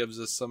 dropped that gives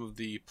us some of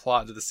the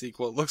plot to the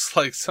sequel. It looks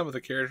like some of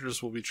the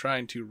characters will be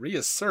trying to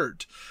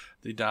reassert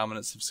the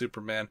dominance of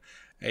Superman.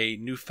 A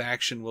new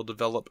faction will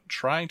develop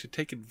trying to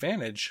take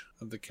advantage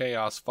of the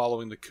chaos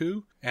following the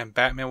coup, and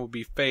Batman will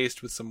be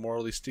faced with some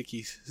morally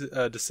sticky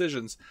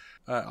decisions.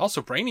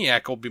 Also,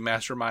 Brainiac will be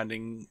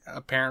masterminding,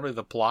 apparently,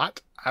 the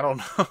plot. I don't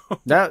know.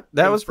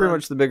 That was pretty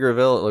much the big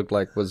reveal, it looked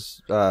like,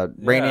 was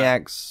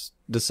Brainiac's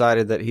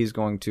decided that he's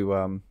going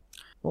to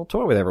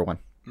toy with everyone.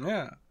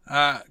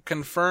 Yeah.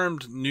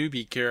 Confirmed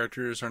newbie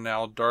characters are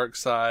now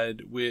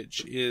Darkseid,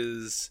 which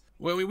is...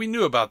 Well, we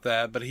knew about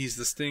that, but he's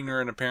the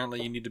Stinger, and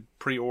apparently you need to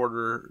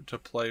pre-order to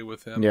play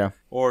with him. Yeah.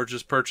 Or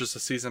just purchase a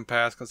season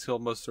pass, because he'll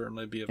most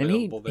certainly be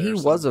available there. He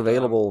was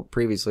available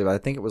previously, but I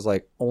think it was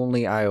like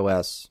only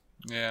iOS.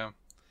 Yeah.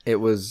 It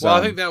was... Well,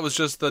 I think that was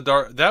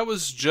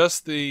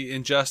just the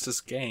Injustice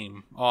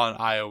game on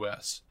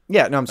iOS.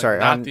 Yeah, no, I'm sorry.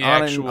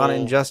 On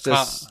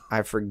Injustice,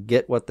 I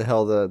forget what the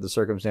hell the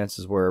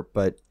circumstances were,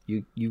 but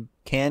you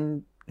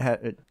can...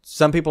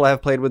 some people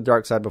have played with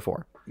Darkseid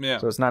before. Yeah.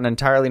 So it's not an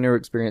entirely new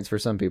experience for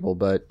some people,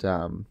 but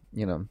the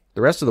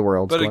rest of the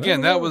world. But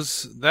again, that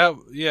was the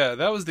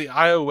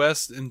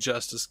iOS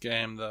Injustice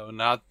game though,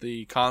 not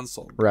the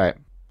console. Right.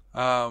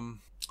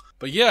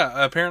 But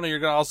yeah, apparently you're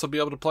going to also be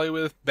able to play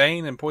with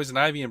Bane and Poison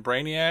Ivy and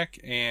Brainiac,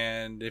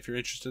 and if you're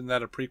interested in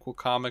that, a prequel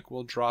comic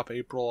will drop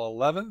April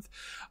 11th.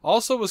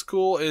 Also what's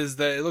cool is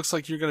that it looks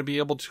like you're going to be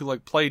able to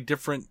like play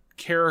different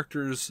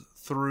characters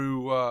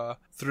through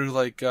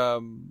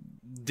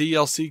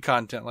DLC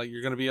content. Like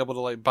you're going to be able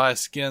to like buy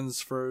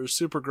skins for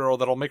Supergirl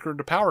that'll make her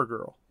into Power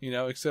Girl,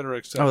 et cetera,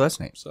 et cetera. Oh, that's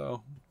neat.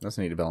 So that's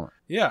a neat development.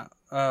 Yeah.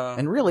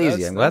 And real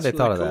easy. I'm glad they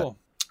thought of that.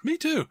 Me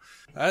too.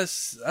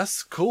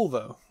 That's cool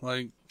though.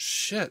 Like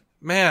shit,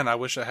 man, I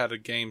wish I had a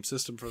game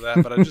system for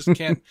that, but I just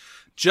can't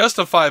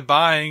justify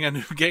buying a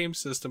new game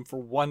system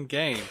for one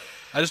game.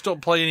 I just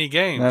don't play any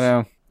games. I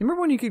know. You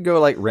remember when you could go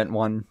like rent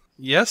one?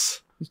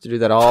 Yes. Used to do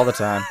that all the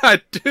time.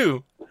 I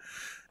do.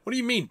 What do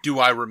you mean, do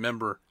I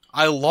remember?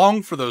 I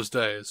long for those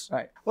days.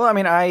 Right. Well, I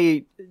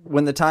mean,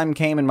 when the time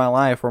came in my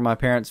life where my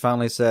parents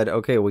finally said,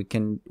 "Okay, we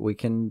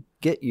can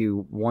get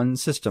you one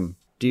system.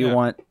 Do you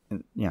want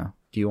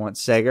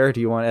Sega or do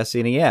you want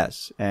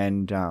SNES?"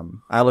 And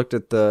I looked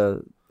at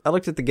the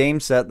game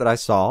set that I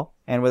saw,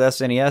 and with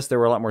SNES there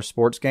were a lot more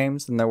sports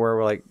games than there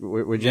were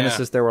with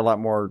Genesis. There were a lot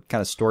more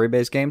kind of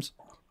story-based games.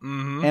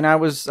 And I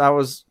was,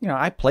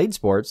 I played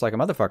sports like a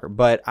motherfucker,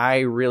 but I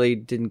really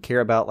didn't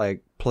care about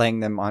like playing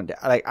them on,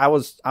 like I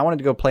wanted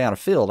to go play on a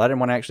field. I didn't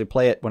want to actually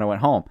play it when I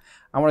went home.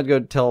 I wanted to go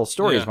tell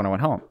stories when I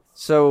went home.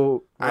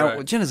 So I went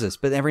with Genesis,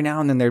 but every now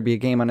and then there'd be a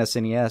game on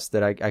SNES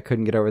that I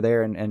couldn't get over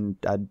there, and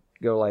I'd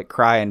go like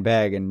cry and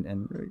beg and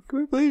can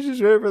we please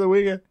just rent it for the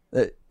weekend?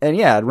 And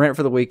yeah, I'd rent it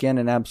for the weekend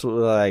and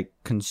absolutely like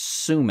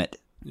consume it.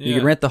 Yeah. You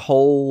could rent the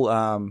whole,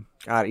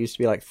 it used to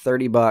be like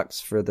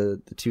 $30 for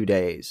the 2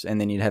 days,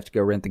 and then you'd have to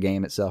go rent the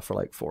game itself for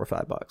like $4 or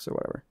 $5 or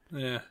whatever.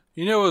 Yeah.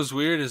 You know what was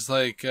weird is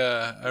like,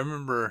 I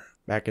remember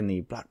back in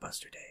the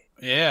Blockbuster day.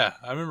 Yeah,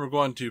 I remember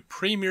going to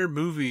Premiere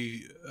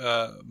Movie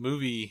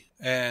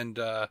and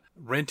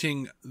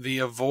renting the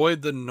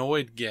Avoid the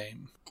Noid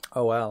game.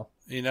 Oh wow!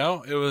 You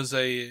know, it was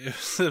a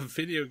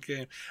video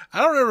game.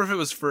 I don't remember if it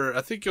was for. I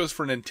think it was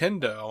for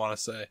Nintendo. I want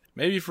to say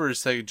maybe for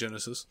Sega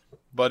Genesis,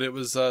 but it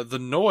was the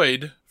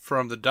Noid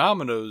from the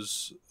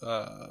Domino's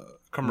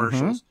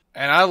commercials,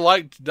 and I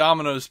liked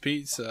Domino's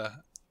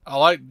Pizza. I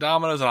liked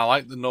Domino's and I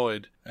liked the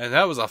Noid, and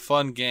that was a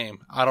fun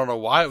game. I don't know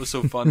why it was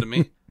so fun to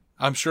me.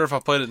 I'm sure if I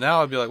played it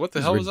now, I'd be like, what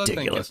the hell was I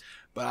thinking?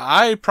 But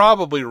I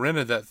probably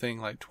rented that thing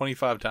like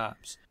 25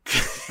 times.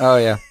 Oh,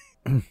 yeah.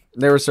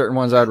 There were certain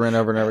ones I'd rent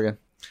over and over again.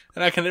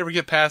 And I can never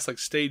get past like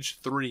stage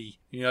 3,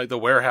 you know, like the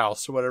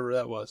warehouse or whatever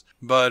that was.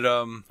 But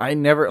I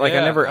never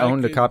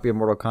owned a copy of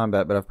Mortal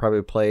Kombat, but I've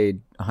probably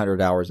played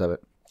 100 hours of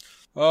it.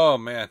 Oh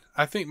man,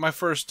 I think my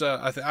first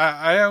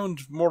I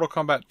owned Mortal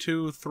Kombat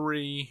 2,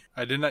 3.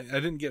 I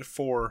didn't get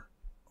 4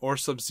 or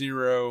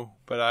Sub-Zero,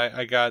 but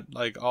I got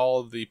like all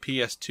of the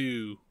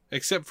PS2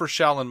 except for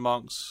Shaolin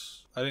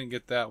Monks. I didn't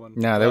get that one.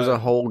 No, there was a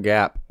whole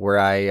gap where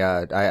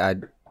I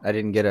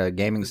didn't get a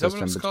gaming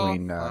system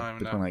between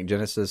like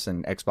Genesis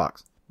and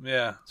Xbox.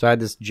 Yeah. So I had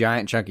this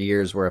giant chunk of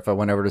years where if I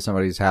went over to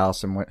somebody's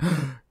house and went,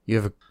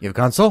 you have a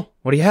console?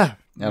 What do you have?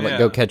 And I'd like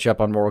go catch up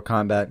on Mortal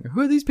Kombat.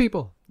 Who are these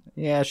people?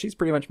 Yeah, she's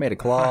pretty much made of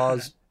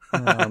claws.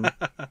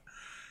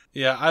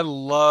 Yeah, I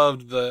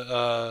loved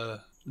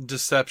the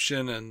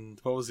Deception and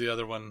what was the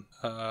other one?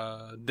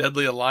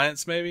 Deadly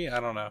Alliance, maybe?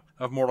 I don't know.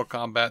 Of Mortal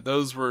Kombat.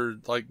 Those were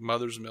like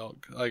mother's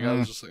milk. Like I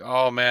was just like,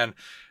 oh man,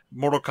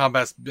 Mortal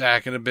Kombat's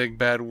back in a big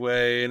bad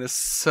way, and it's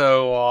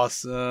so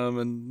awesome.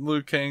 And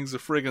Liu Kang's a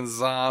friggin'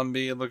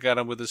 zombie, and look at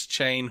him with his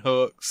chain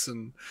hooks,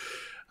 and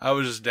I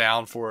was just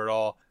down for it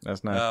all.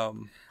 That's nice.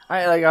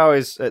 I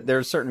always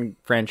there's certain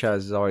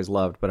franchises I always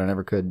loved, but I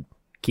never could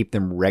keep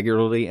them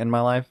regularly in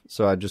my life,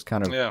 so I just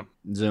kind of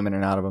zoom in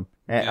and out of them.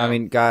 I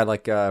mean, God,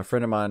 like a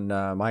friend of mine,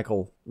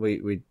 Michael,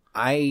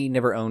 I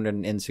never owned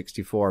an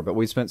N64, but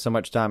we spent so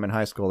much time in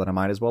high school that I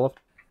might as well have.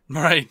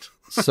 Right.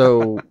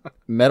 So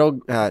Metal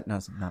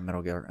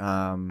Gear.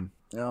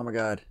 Oh my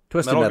God,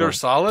 Twisted Metal. Gear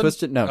Solid.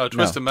 Twisted Metal.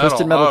 Twisted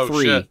Metal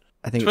 3. Shit.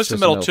 I think Twisted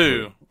Metal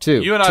 2.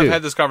 You and I have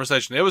had this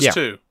conversation. It was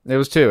 2. It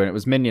was 2, and it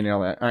was Minion and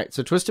all that. All right,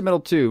 so Twisted Metal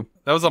 2.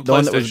 That was on PlayStation. The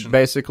one that was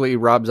basically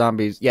Rob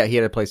Zombie's. Yeah, he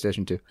had a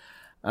PlayStation 2,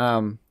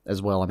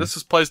 as well. I mean. This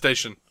is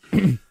PlayStation.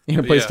 He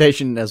had a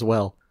PlayStation as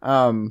well.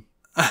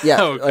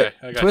 Yeah. Okay,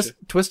 I got you.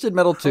 Twisted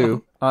Metal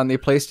 2 on the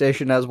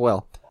PlayStation as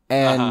well,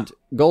 and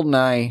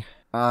GoldenEye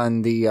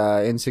on the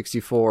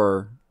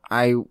N64.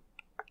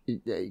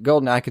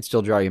 GoldenEye could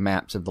still draw you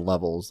maps of the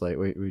levels. Like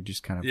we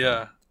just kind of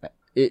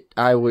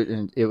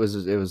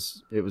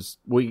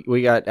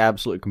we got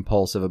absolutely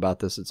compulsive about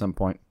this at some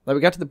point. Like we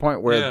got to the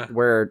point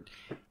where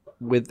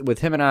with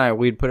him and I,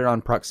 we'd put it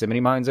on proximity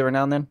mines every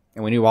now and then,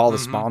 and we knew all the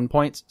spawn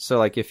points. So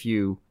like if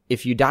you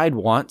died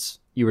once,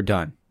 you were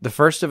done. The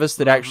first of us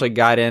that actually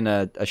got in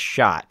a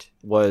shot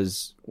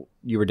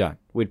you were done.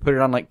 We'd put it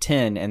on like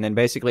 10, and then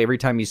basically every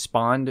time you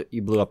spawned,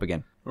 you blew up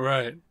again.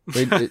 Right.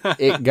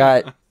 It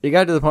got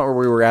to the point where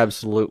we were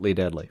absolutely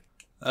deadly.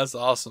 That's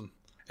awesome.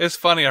 It's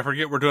funny. I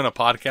forget we're doing a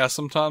podcast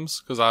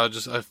sometimes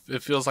because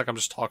it feels like I'm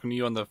just talking to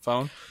you on the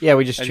phone. Yeah,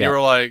 we just and chat.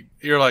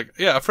 You're like,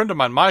 yeah, a friend of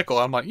mine, Michael.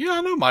 I'm like, yeah,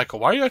 I know Michael.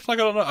 Why are you acting like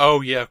I don't know?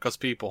 Oh, yeah, because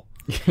people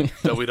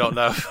that we don't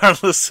know are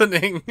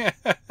listening.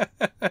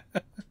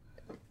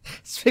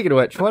 Speaking of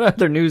which, what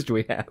other news do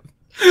we have?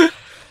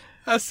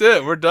 That's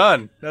it. We're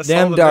done. That's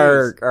damned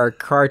our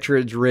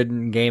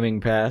cartridge-ridden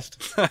gaming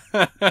past.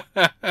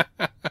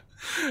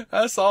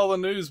 That's all the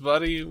news,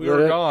 buddy. We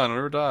were gone. We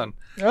were done.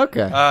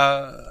 Okay.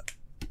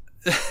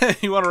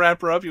 You want to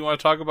wrap her up? You want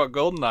to talk about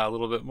GoldenEye a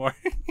little bit more?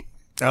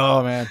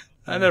 Oh, man.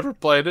 I never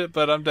played it,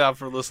 but I'm down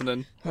for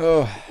listening.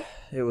 Oh,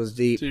 it was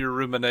deep. To your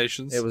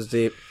ruminations. It was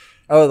deep.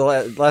 Oh,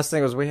 the last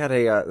thing was we had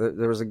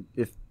there was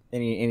if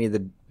any of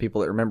the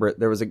people that remember it,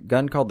 there was a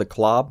gun called the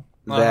Klob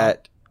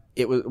that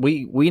it was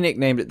we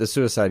nicknamed it the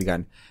suicide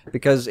gun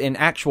because in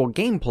actual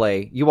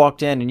gameplay you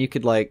walked in and you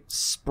could like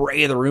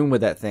spray the room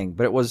with that thing,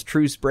 but it was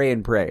true spray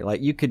and pray.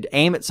 Like you could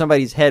aim at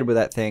somebody's head with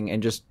that thing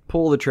and just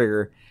pull the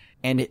trigger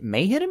and it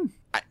may hit him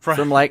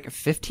from like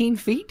 15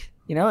 feet,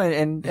 you know,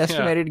 and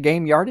estimated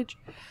game yardage.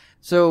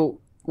 So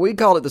we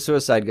called it the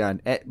suicide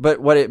gun, but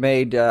what it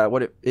made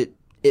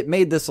it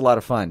made this a lot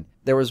of fun.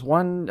 There was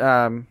one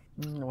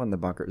It wasn't the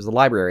bunker. It was the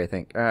library, I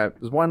think.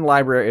 It was one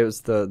library. It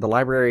was the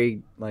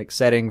library like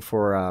setting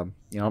for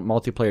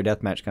multiplayer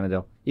deathmatch kind of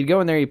deal. You'd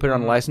go in there, you put it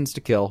on license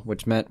to kill,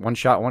 which meant one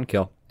shot, one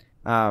kill.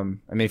 I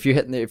mean, if you're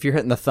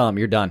hitting the thumb,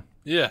 you're done.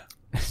 Yeah.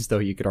 As though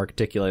you could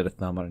articulate a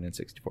thumb on an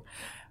N64.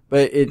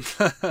 But it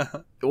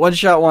one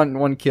shot,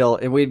 one kill,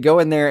 and we'd go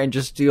in there and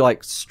just do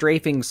like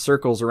strafing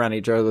circles around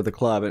each other with a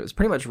club. It was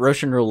pretty much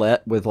Russian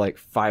roulette with like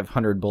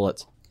 500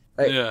 bullets.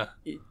 Yeah.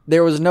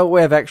 There was no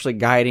way of actually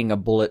guiding a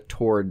bullet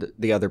toward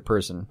the other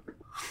person.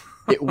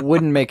 It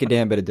wouldn't make a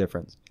damn bit of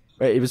difference.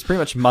 It was pretty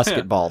much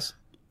musket balls.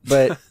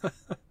 But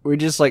we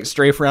just like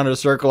strafe around in a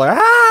circle like,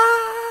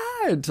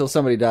 until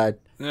somebody died.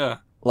 Yeah.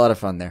 A lot of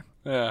fun there.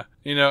 Yeah.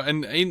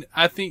 And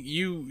I think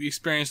you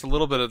experienced a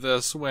little bit of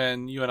this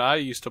when you and I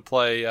used to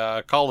play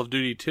Call of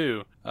Duty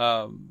 2.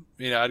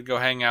 I'd go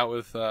hang out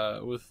with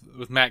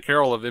Matt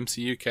Carroll of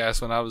MCU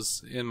Cast when I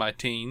was in my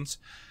teens.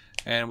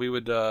 And we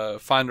would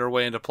find our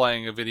way into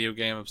playing a video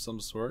game of some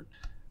sort,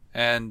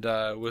 and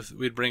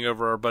we'd bring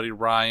over our buddy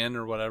Ryan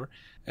or whatever,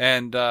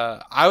 and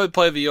I would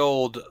play the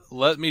old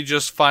 "let me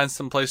just find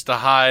some place to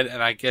hide,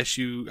 and I guess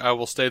I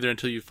will stay there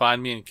until you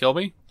find me and kill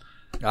me."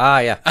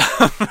 Ah, yeah,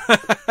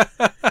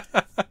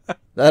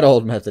 that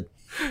old method,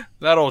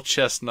 that old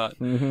chestnut.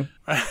 Mm-hmm.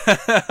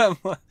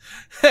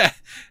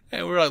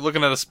 And we were like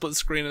looking at a split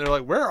screen, and they're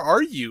like, "Where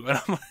are you?" And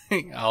I'm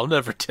like, "I'll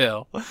never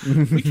tell.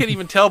 We can't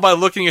even tell by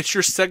looking at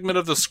your segment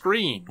of the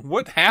screen.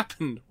 What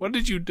happened? What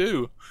did you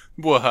do?"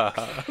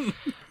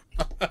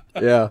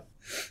 Yeah.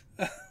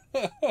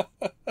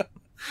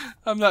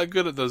 I'm not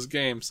good at those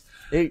games.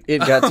 It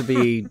got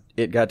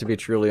to be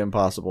truly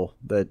impossible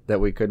that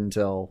we couldn't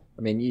tell.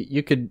 I mean,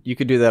 you could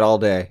do that all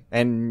day,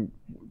 and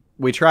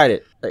we tried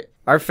it.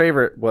 Our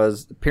favorite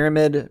was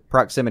pyramid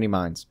proximity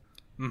mines.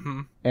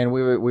 Mm-hmm. And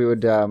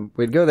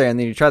we'd go there, and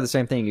then you try the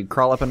same thing. You'd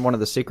crawl up in one of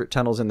the secret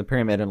tunnels in the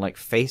pyramid and like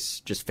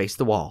face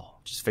the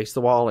wall,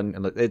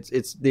 and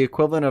it's the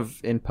equivalent of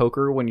in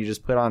poker when you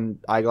just put on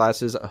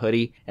eyeglasses, a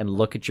hoodie, and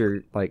look at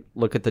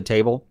the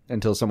table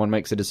until someone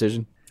makes a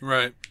decision.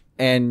 Right.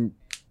 And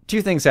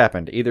two things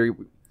happened: either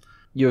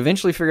you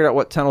eventually figured out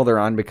what tunnel they're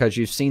on because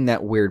you've seen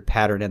that weird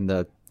pattern in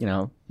the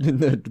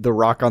the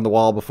rock on the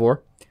wall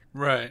before,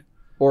 right?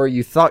 Or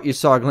you thought you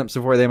saw a glimpse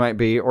of where they might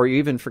be, or you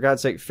even, for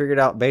God's sake, figured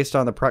out based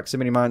on the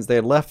proximity mines they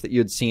had left that you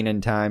had seen in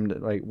time,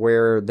 like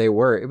where they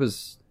were. It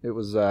was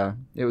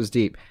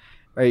deep.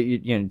 Right?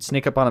 You'd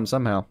sneak up on them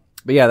somehow.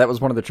 But yeah, that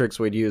was one of the tricks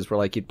we'd use, where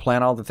like you'd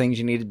plan all the things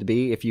you needed to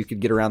be if you could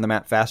get around the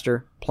map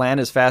faster. Plan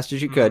as fast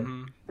as you could.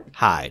 Mm-hmm.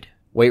 Hide.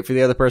 Wait for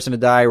the other person to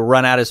die.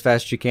 Run out as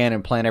fast as you can,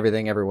 and plan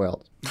everything everywhere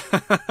else.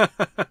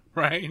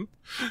 Right.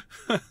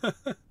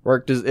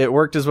 It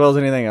worked as well as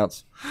anything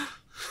else.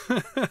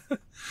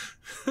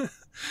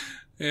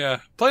 Yeah,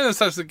 playing those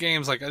types of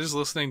games, like just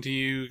listening to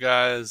you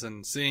guys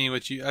and seeing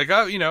what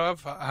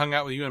I've hung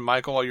out with you and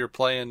Michael while you're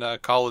playing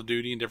Call of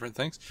Duty and different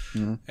things,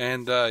 mm-hmm.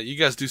 and you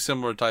guys do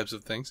similar types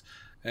of things.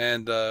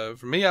 And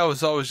for me, I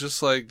was always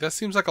just like, that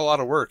seems like a lot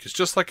of work. It's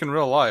just like in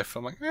real life.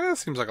 I'm like, that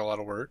seems like a lot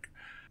of work.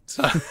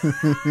 So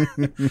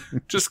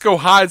just go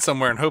hide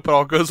somewhere and hope it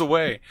all goes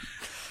away.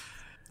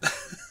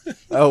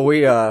 Oh,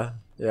 we in our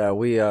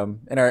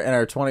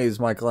 20s,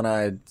 Michael and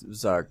I, it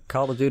was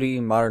Call of Duty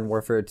Modern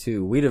Warfare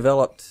 2.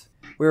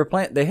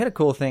 They had a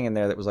cool thing in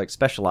there that was like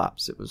special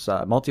ops. It was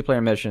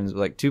multiplayer missions,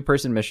 like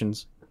 2-person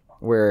missions,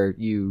 where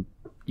you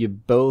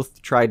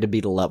both tried to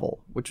beat a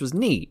level, which was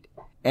neat.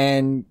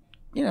 And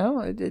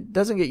it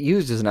doesn't get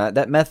used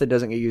that method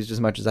doesn't get used as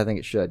much as I think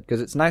it should,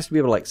 because it's nice to be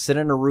able to like sit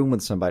in a room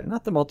with somebody.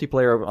 Not the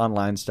multiplayer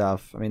online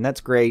stuff. I mean,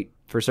 that's great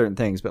for certain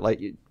things, but like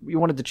you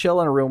wanted to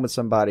chill in a room with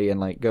somebody and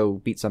like go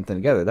beat something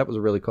together. That was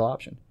a really cool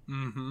option.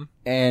 Mm-hmm.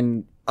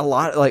 And a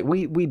lot, like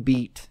we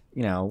beat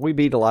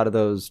a lot of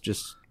those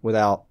just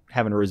without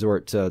having to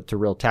resort to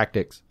real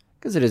tactics,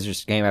 because it is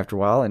just a game after a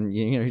while, and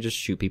you just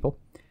shoot people.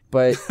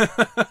 But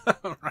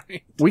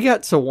right. We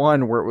got to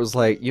one where it was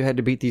like you had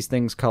to beat these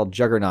things called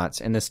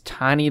juggernauts in this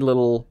tiny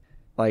little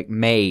like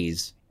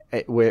maze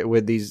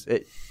with these.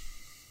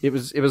 It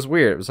was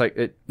weird. It was like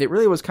it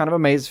really was kind of a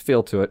maze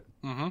feel to it,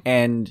 mm-hmm.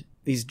 and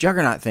these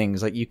juggernaut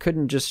things, like you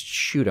couldn't just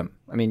shoot them.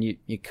 I mean,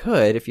 you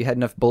could if you had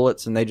enough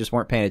bullets and they just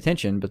weren't paying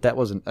attention, but that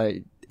wasn't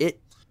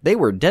it. They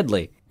were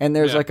deadly. And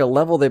there's like a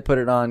level they put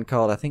it on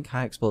called, I think,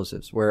 High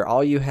Explosives, where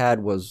all you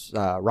had was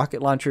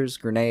rocket launchers,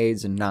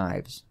 grenades, and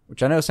knives,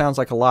 which I know sounds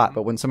like a lot,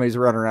 but when somebody's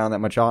running around that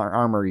much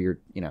armor, you're,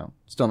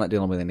 still not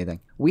dealing with anything.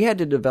 We had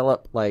to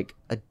develop like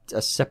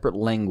a separate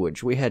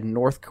language. We had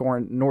North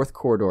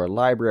Corridor,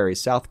 Library,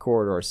 South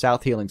Corridor,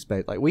 South Healing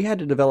Space. Like, we had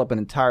to develop an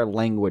entire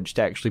language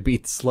to actually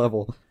beat this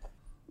level.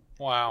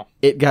 Wow.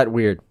 It got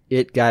weird.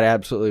 It got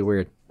absolutely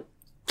weird.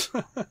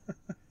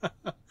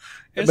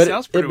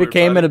 It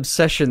became an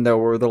obsession though,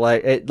 where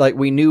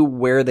we knew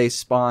where they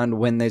spawned,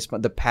 when they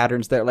spawned, the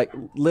patterns there. Like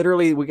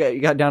literally, you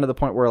got down to the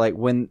point where like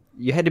when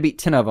you had to beat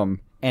 10 of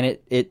them, and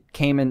they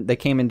came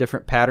in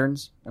different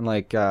patterns, and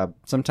like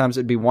sometimes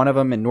it'd be one of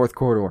them in North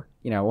Corridor,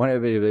 one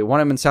of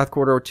them in South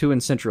Corridor, 2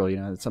 in Central,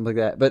 something like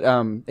that. But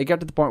it got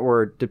to the point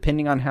where,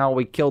 depending on how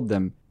we killed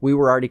them, we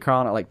were already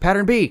calling it like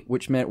pattern B,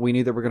 which meant we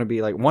knew there were going to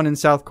be like 1 in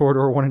South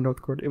Corridor, 1 in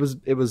North Corridor.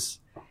 It was.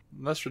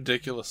 That's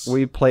ridiculous.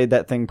 We played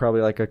that thing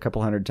probably like a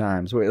couple hundred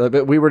times.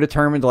 But we were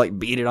determined to like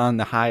beat it on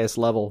the highest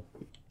level.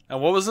 And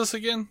what was this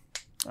again?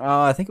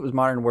 I think it was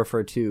Modern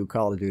Warfare 2,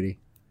 Call of Duty.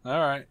 All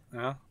right.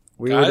 Yeah.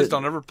 Guys,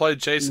 don't ever play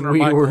Jason or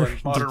Michael in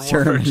Modern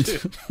Warfare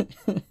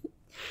 2.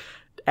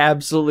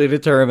 Absolutely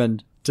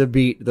determined to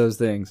beat those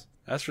things.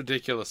 That's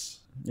ridiculous.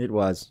 It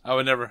was. I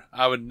would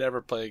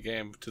never play a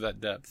game to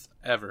that depth,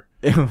 ever.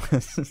 It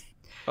was.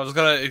 If I was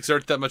going to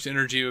exert that much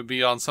energy, it would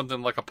be on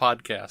something like a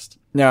podcast.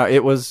 No,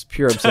 it was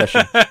pure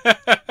obsession.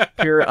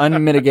 Pure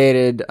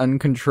unmitigated,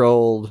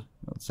 uncontrolled,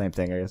 same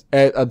thing, I guess.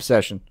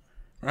 Obsession.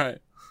 Right.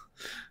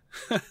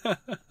 All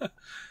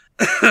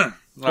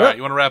right,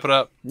 you want to wrap it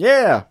up?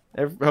 Yeah.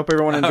 I hope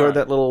everyone enjoyed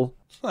that little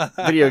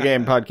video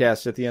game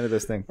podcast at the end of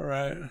this thing. All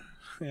right.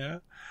 Yeah.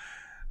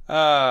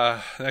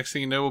 Next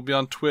thing you know, we'll be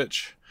on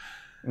Twitch.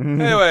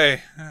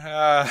 Anyway,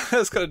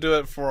 that's going to do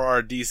it for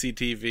our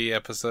DCTV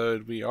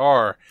episode. We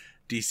are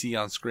DC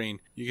On Screen.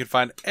 You can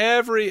find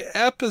every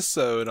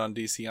episode on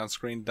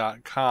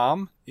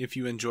DCOnScreen.com. If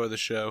you enjoy the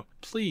show,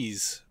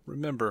 please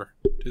remember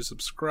to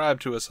subscribe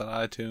to us on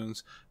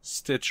iTunes,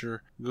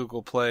 Stitcher,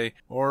 Google Play,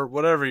 or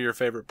whatever your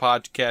favorite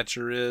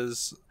podcatcher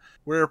is.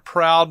 We're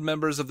proud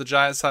members of the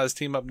Giant Size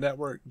Team Up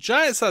Network,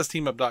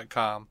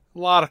 GiantSizeTeamUp.com. A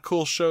lot of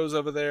cool shows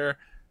over there.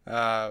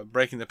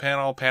 Breaking the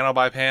Panel, Panel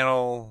by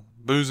Panel,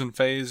 Booze and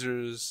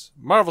Phasers,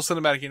 Marvel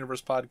Cinematic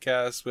Universe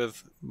podcast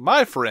with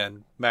my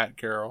friend, Matt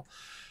Carroll.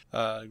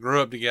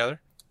 Grew up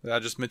together, that I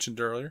just mentioned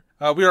earlier.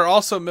 We are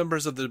also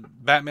members of the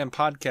Batman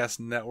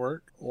Podcast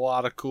Network. A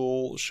lot of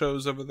cool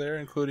shows over there,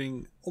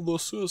 including the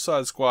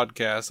Suicide Squad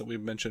cast that we've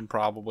mentioned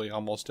probably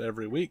almost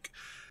every week.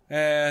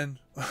 And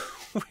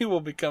we will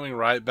be coming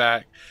right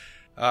back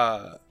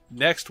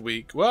next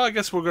week. Well, I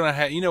guess we're going to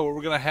have, what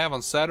we're going to have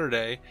on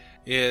Saturday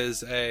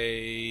is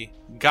a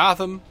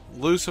Gotham,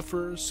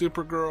 Lucifer,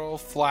 Supergirl,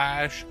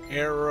 Flash,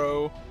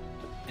 Arrow,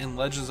 and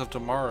Legends of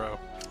Tomorrow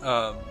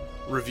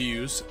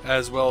reviews,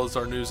 as well as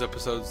our news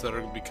episodes that are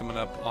going to be coming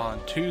up on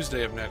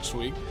Tuesday of next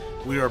week.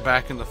 We are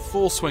back in the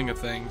full swing of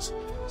things.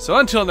 So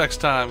until next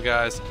time,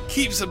 guys,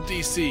 keep some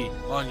DC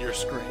on your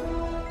screen.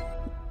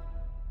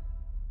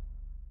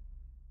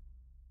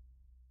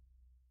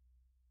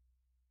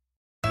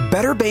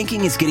 Better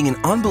Banking is getting an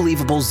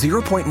unbelievable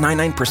 0.99%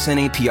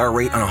 APR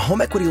rate on a home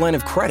equity line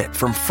of credit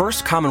from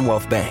First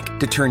Commonwealth Bank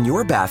to turn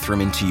your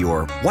bathroom into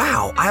your,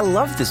 wow, I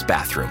love this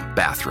bathroom.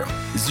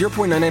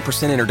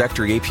 0.99%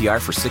 introductory APR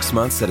for 6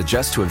 months that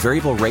adjusts to a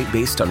variable rate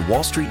based on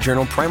Wall Street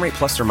Journal prime rate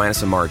plus or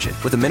minus a margin,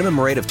 with a minimum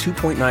rate of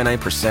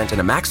 2.99%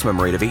 and a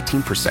maximum rate of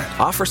 18%.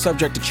 Offer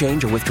subject to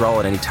change or withdrawal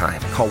at any time.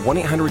 Call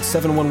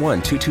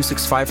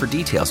 1-800-711-2265 for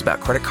details about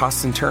credit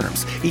costs and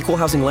terms. Equal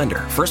housing lender.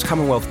 First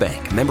Commonwealth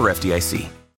Bank. Member FDIC.